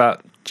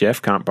 but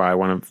Jeff can't buy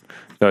one of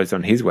those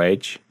on his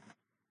wage.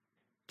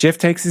 Jeff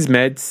takes his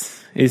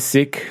meds, is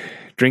sick,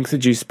 drinks a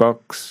juice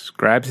box,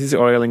 grabs his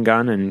oiling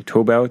gun and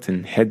tool belt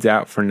and heads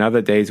out for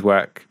another day's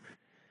work.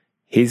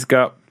 He's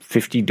got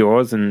 50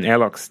 doors and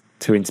airlocks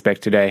to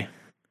inspect today.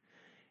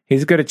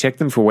 He's got to check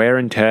them for wear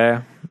and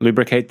tear,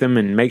 lubricate them,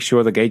 and make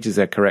sure the gauges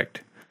are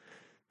correct.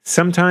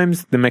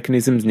 Sometimes the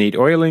mechanisms need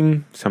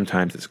oiling,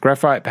 sometimes it's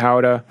graphite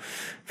powder.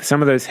 For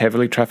some of those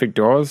heavily trafficked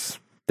doors,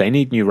 they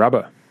need new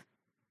rubber.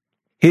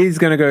 He's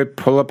going to go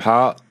pull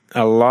apart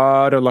a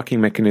lot of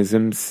locking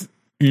mechanisms,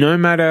 no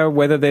matter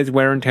whether there's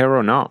wear and tear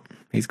or not.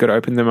 He's got to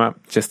open them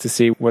up just to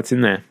see what's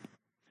in there.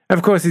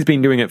 Of course, he's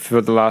been doing it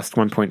for the last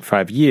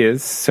 1.5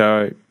 years,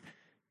 so,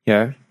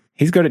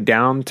 he's got it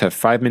down to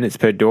 5 minutes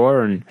per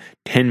door and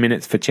 10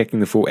 minutes for checking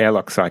the full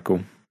airlock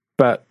cycle.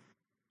 But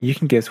you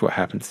can guess what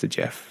happens to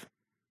Jeff.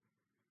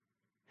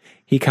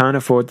 He can't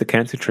afford the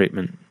cancer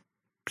treatment,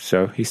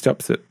 so he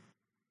stops it,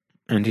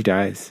 and he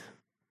dies.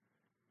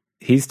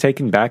 He's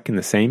taken back in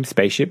the same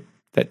spaceship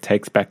that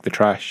takes back the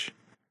trash.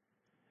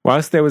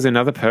 Whilst there was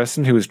another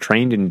person who was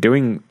trained in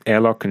doing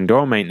airlock and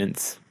door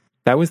maintenance,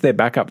 that was their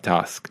backup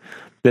task.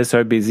 They're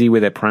so busy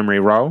with their primary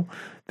role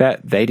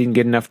that they didn't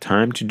get enough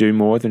time to do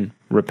more than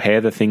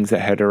repair the things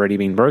that had already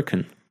been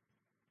broken.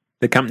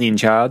 The company in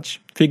charge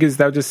figures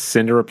they'll just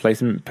send a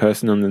replacement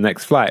person on the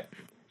next flight.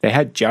 They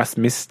had just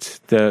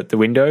missed the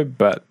window,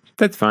 but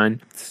that's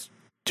fine. It's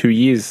 2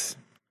 years.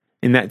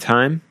 In that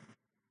time,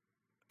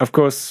 of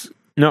course,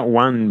 not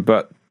one,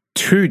 but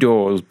 2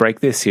 doors break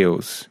their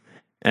seals,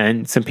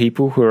 and some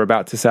people who are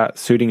about to start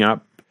suiting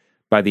up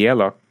by the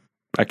airlock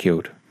are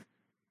killed.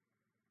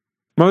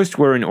 Most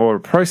were in ore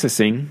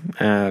processing,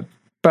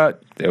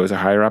 but there was a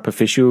higher-up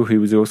official who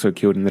was also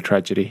killed in the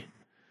tragedy.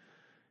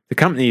 The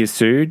company is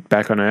sued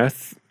back on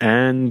Earth,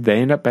 and they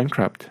end up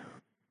bankrupt.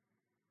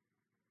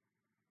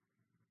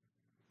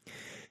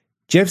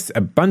 Jeff's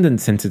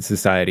abundance-centered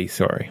society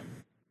story.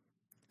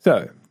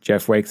 So,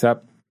 Jeff wakes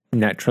up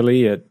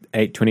naturally at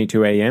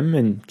 8:22 a.m.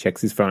 and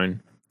checks his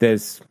phone.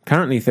 There's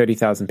currently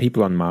 30,000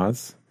 people on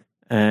Mars,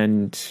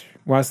 and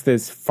whilst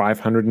there's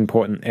 500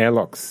 important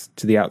airlocks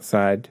to the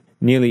outside,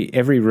 nearly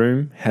every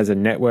room has a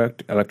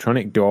networked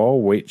electronic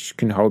door which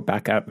can hold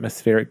back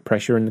atmospheric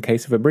pressure in the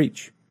case of a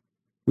breach.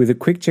 With a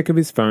quick check of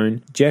his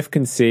phone, Jeff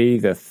can see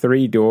the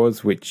 3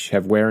 doors which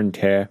have wear and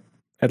tear,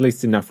 at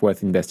least enough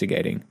worth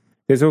investigating.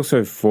 There's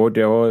also 4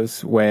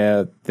 doors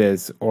where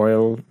there's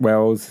oil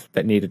wells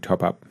that need a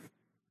top-up.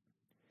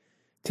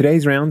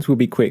 Today's rounds will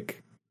be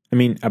quick.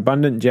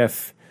 Abundant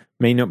Jeff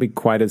may not be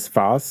quite as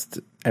fast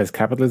as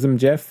Capitalism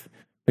Jeff,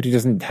 but he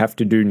doesn't have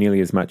to do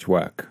nearly as much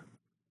work.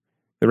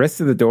 The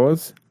rest of the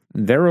doors,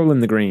 they're all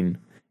in the green.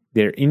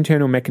 Their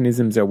internal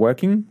mechanisms are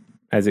working,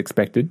 as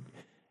expected,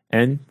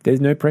 and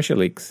there's no pressure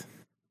leaks.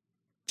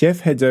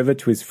 Jeff heads over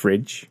to his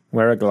fridge,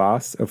 where a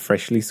glass of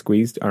freshly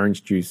squeezed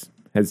orange juice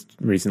has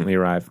recently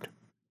arrived.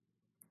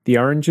 The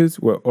oranges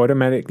were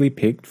automatically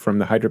picked from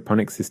the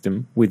hydroponic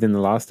system within the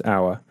last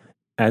hour,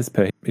 as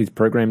per his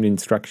programmed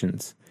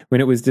instructions.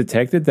 When it was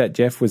detected that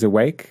Jeff was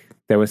awake,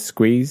 they were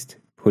squeezed,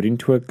 put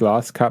into a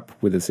glass cup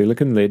with a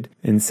silicone lid,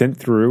 and sent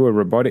through a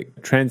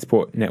robotic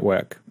transport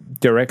network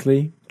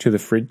directly to the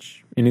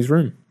fridge in his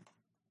room.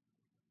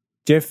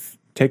 Jeff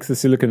takes the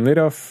silicone lid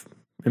off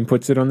and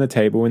puts it on the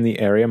table in the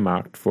area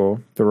marked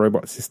for the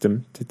robot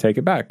system to take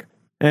it back.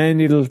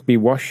 And it'll be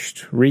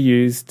washed,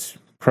 reused,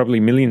 probably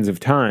millions of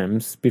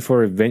times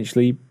before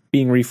eventually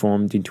being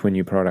reformed into a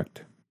new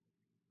product.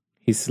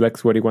 He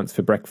selects what he wants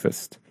for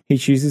breakfast. He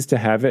chooses to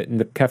have it in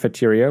the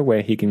cafeteria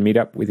where he can meet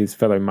up with his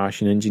fellow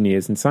Martian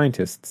engineers and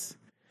scientists.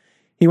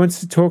 He wants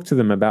to talk to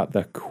them about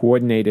the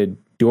coordinated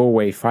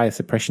doorway fire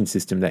suppression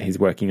system that he's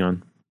working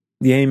on.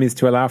 The aim is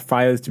to allow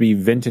fires to be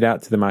vented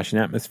out to the Martian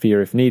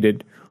atmosphere if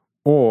needed,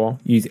 or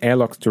use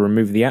airlocks to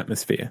remove the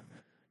atmosphere.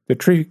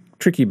 The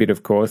tricky bit,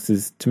 of course,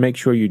 is to make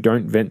sure you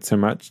don't vent so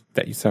much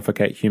that you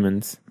suffocate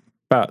humans,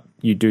 but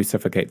you do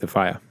suffocate the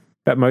fire.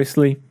 But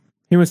mostly,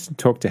 he wants to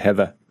talk to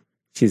Heather.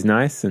 She's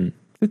nice, and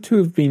the two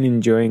have been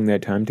enjoying their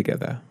time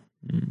together.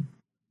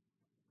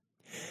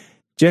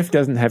 Jeff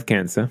doesn't have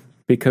cancer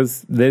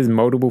because there's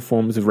multiple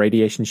forms of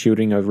radiation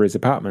shielding over his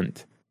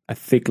apartment. A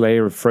thick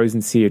layer of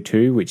frozen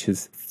CO2, which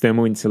has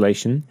thermal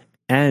insulation,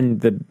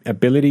 and the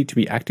ability to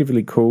be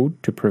actively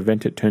cooled to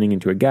prevent it turning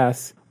into a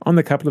gas on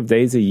the couple of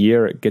days a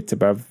year it gets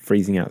above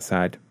freezing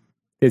outside.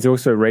 There's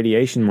also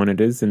radiation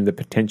monitors and the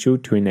potential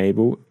to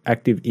enable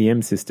active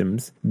EM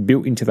systems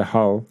built into the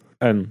hull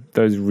on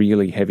those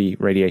really heavy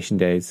radiation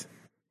days.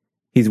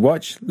 His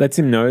watch lets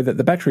him know that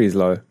the battery is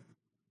low.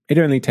 It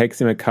only takes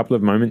him a couple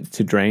of moments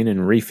to drain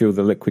and refill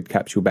the liquid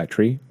capsule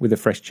battery with a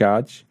fresh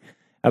charge,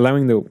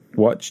 allowing the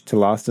watch to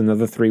last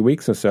another 3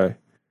 weeks or so.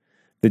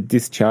 The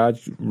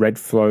discharged red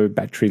flow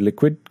battery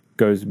liquid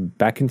goes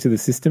back into the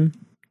system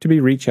to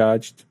be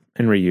recharged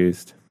and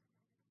reused.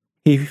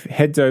 He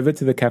heads over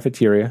to the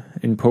cafeteria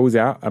and pulls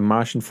out a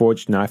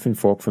Martian-forged knife and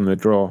fork from the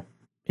drawer,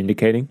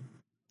 indicating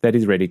that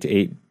he's ready to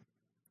eat.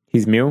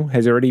 His meal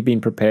has already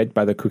been prepared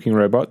by the cooking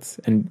robots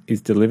and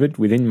is delivered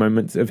within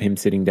moments of him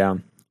sitting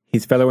down.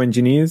 His fellow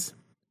engineers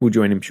will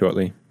join him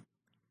shortly.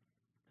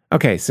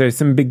 Okay, so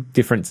some big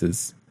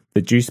differences.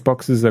 The juice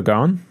boxes are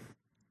gone.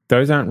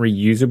 Those aren't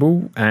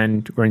reusable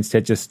and were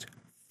instead just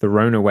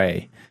thrown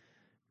away.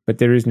 But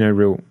there is no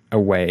real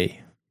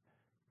away.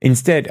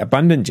 Instead,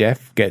 Abundant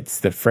Jeff gets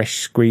the fresh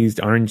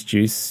squeezed orange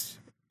juice,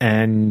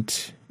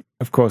 and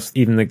of course,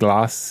 even the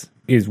glass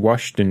is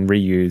washed and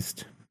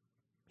reused.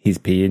 His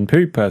pee and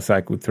poop are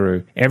cycled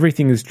through.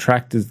 Everything is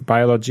tracked as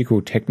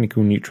biological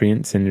technical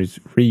nutrients and is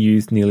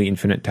reused nearly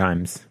infinite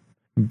times.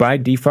 By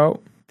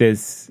default,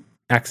 there's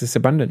access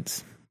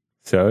abundance.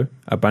 So,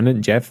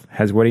 Abundant Jeff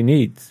has what he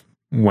needs,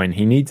 when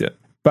he needs it.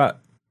 But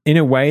in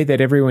a way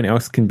that everyone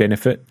else can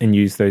benefit and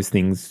use those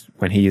things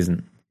when he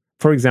isn't.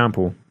 For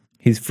example,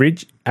 his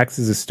fridge acts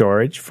as a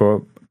storage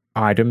for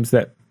items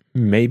that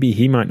maybe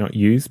he might not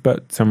use,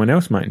 but someone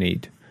else might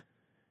need.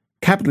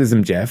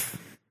 Capitalism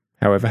Jeff,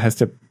 however, has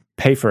to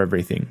pay for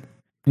everything.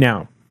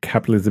 Now,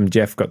 Capitalism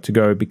Jeff got to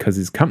go because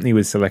his company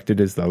was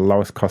selected as the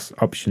lowest cost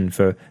option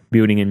for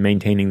building and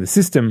maintaining the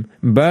system,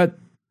 but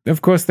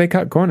of course they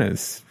cut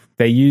corners.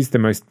 They used the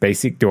most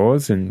basic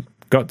doors and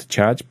got to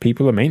charge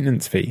people a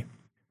maintenance fee.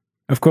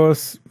 Of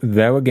course,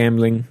 they were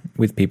gambling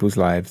with people's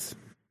lives.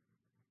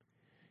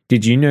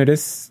 Did you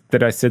notice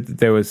that I said that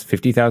there was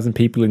 50,000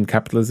 people in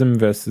capitalism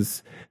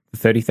versus the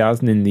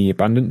 30,000 in the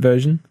abundant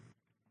version?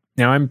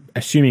 Now, I'm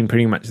assuming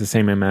pretty much the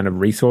same amount of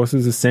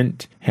resources are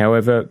sent.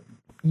 However,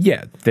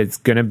 yeah, there's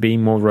going to be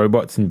more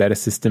robots and better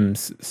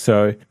systems,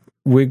 so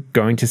we're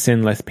going to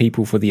send less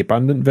people for the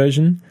abundant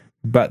version,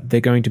 but they're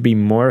going to be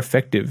more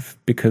effective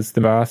because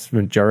the vast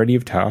majority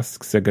of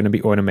tasks are going to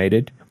be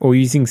automated, or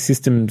using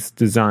systems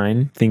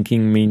design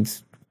thinking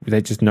means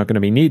they're just not going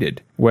to be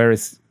needed.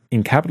 Whereas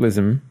in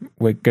capitalism,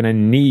 we're going to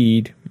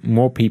need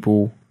more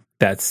people.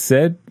 That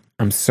said,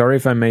 I'm sorry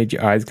if I made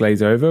your eyes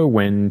glaze over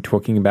when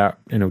talking about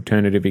an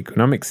alternative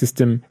economic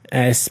system,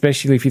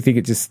 especially if you think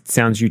it just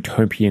sounds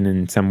utopian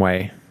in some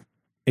way.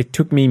 It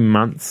took me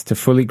months to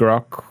fully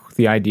grok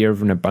the idea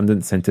of an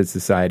abundance-centered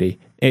society.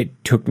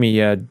 It took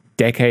me a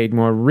decade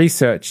more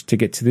research to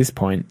get to this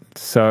point,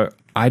 so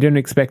I don't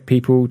expect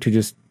people to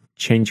just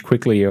change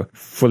quickly or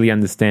fully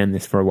understand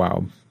this for a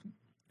while.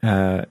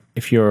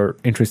 If you're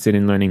interested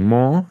in learning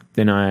more,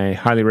 then I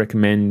highly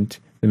recommend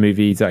the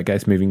movie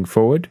Zeitgeist Moving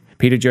Forward.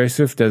 Peter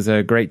Joseph does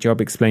a great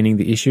job explaining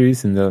the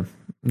issues, and the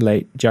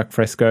late Jacques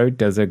Fresco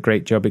does a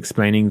great job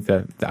explaining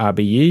the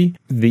RBE.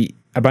 The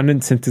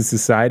Abundance-Centered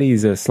Society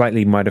is a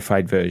slightly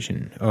modified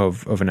version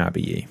of an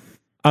RBE.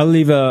 I'll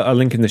leave a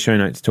link in the show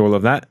notes to all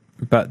of that,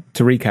 but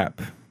to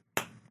recap,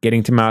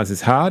 getting to Mars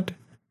is hard.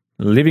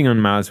 Living on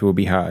Mars will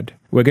be hard.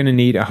 We're going to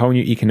need a whole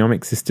new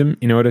economic system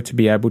in order to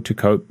be able to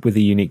cope with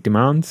the unique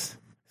demands.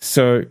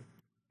 So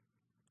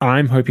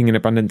I'm hoping an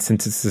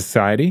abundance-centered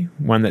society,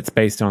 one that's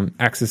based on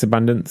access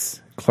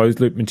abundance,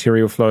 closed-loop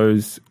material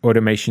flows,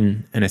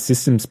 automation, and a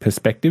systems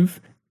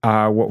perspective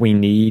are what we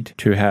need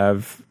to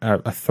have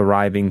a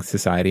thriving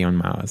society on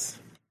Mars.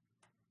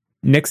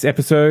 Next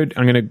episode,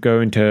 I'm going to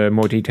go into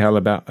more detail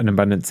about an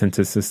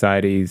abundance-centered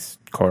society's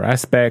core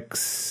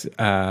aspects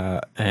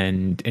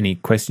and any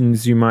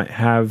questions you might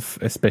have,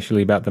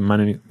 especially about the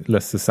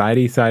moneyless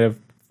society side of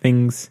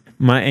things.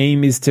 My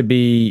aim is to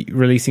be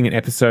releasing an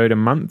episode a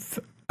month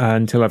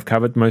until I've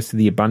covered most of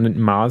the Abundant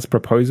Mars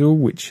proposal,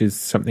 which is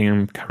something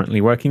I'm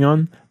currently working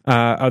on.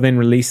 I'll then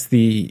release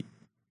the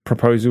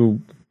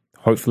proposal,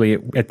 hopefully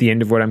at the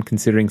end of what I'm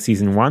considering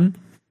season 1.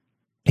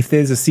 If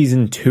there's a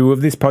season 2 of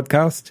this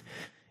podcast,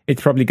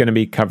 it's probably going to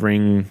be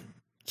covering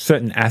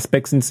certain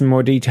aspects in some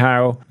more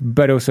detail,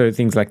 but also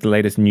things like the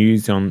latest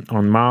news on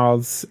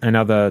Mars and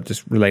other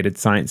just related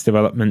science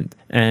development,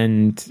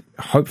 and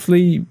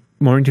hopefully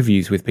more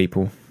interviews with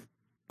people.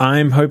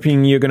 I'm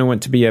hoping you're going to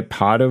want to be a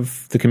part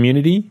of the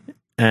community,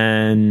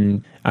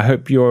 and I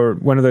hope you're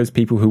one of those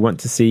people who want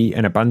to see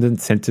an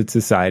abundance-centered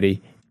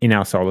society in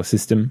our solar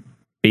system,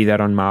 be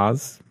that on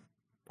Mars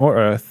or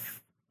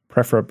Earth,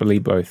 preferably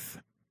both.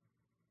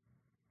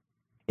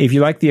 If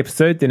you like the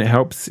episode, then it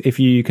helps if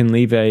you can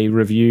leave a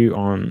review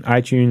on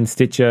iTunes,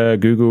 Stitcher,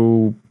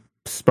 Google,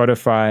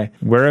 Spotify,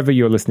 wherever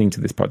you're listening to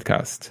this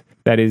podcast.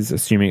 That is,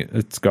 assuming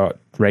it's got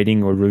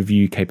rating or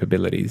review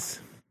capabilities.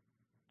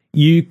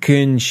 You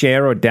can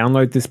share or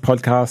download this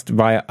podcast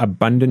via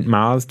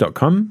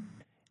abundantmars.com,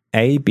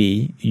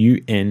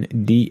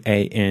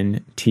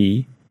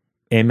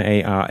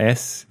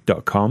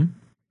 abundantmars.com,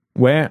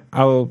 where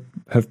I'll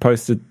have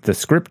posted the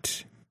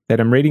script that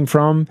I'm reading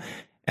from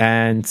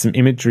and some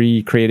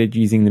imagery created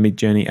using the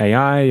Midjourney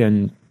AI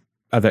and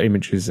other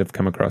images I've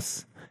come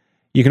across.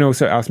 You can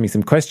also ask me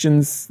some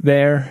questions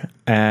there,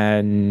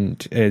 and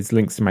there's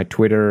links to my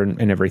Twitter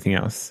and everything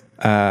else.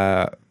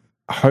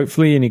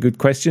 Hopefully any good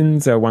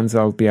questions are ones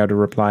I'll be able to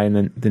reply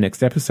in the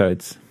next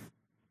episodes.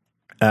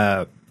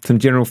 Some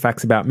general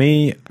facts about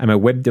me. I'm a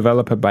web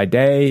developer by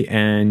day,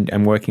 and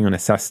I'm working on a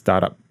SaaS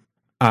startup.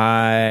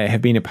 I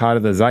have been a part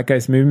of the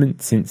Zeitgeist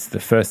movement since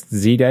the first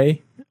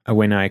Z-Day,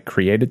 when I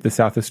created the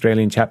South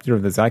Australian chapter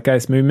of the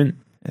Zeitgeist movement.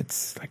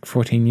 It's like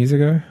 14 years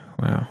ago.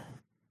 Wow.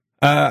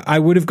 I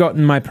would have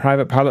gotten my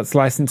private pilot's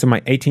license on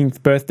my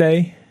 18th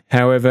birthday.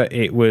 However,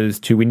 it was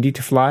too windy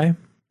to fly,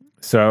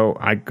 so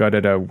I got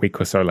it a week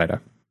or so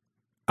later.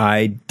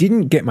 I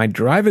didn't get my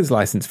driver's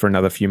license for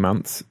another few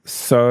months,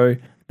 so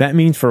that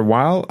means for a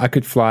while I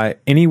could fly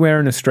anywhere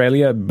in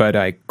Australia, but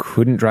I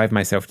couldn't drive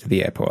myself to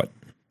the airport.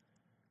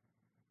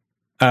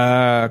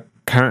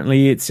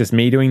 Currently, it's just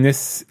me doing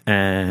this,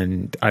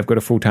 and I've got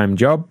a full-time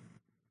job.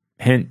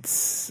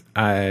 Hence,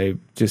 I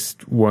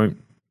just won't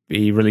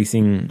be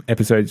releasing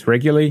episodes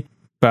regularly.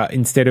 But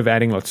instead of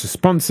adding lots of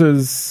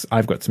sponsors,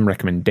 I've got some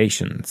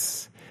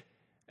recommendations.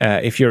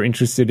 If you're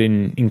interested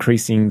in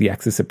increasing the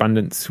access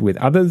abundance with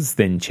others,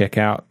 then check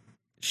out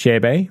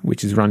ShareBay,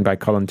 which is run by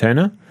Colin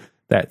Turner.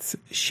 That's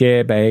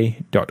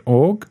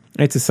sharebay.org.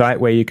 It's a site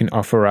where you can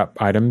offer up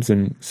items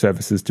and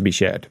services to be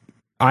shared.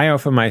 I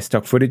offer my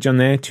stock footage on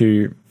there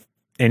to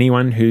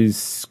anyone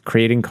who's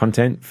creating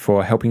content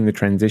for helping the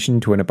transition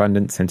to an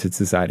abundance-centered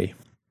society.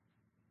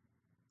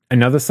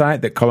 Another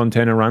site that Colin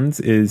Turner runs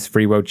is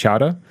Free World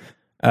Charter.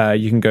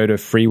 You can go to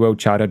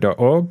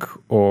freeworldcharter.org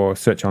or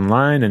search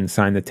online and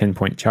sign the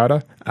 10-point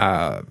charter.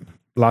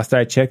 Last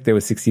I checked, there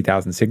were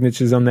 60,000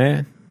 signatures on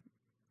there.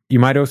 You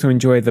might also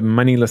enjoy the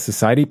Moneyless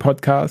Society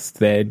podcast.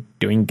 They're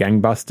doing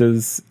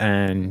gangbusters,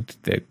 and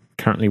they're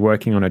currently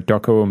working on a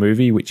doco or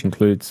movie which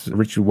includes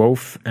Richard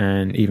Wolff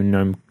and even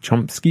Noam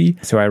Chomsky.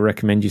 So I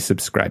recommend you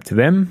subscribe to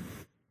them.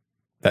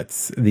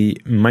 That's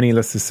the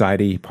Moneyless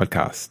Society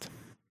podcast.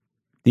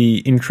 The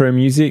intro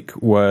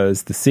music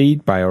was The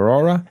Seed by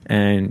Aurora,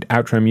 and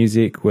outro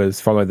music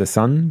was Follow the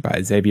Sun by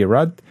Xavier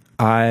Rudd.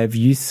 I've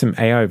used some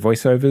AI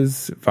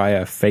voiceovers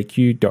via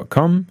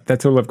fakeyou.com.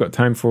 That's all I've got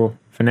time for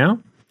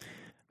now.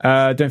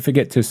 Don't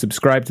forget to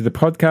subscribe to the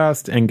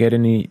podcast and get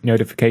any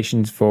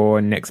notifications for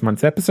next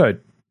month's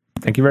episode.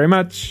 Thank you very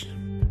much.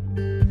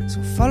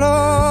 So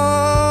follow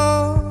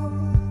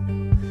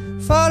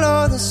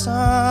the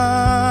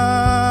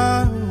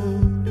sun,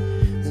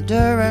 the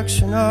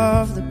direction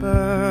of the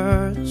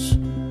birds,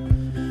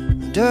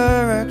 the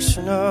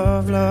direction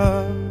of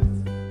love.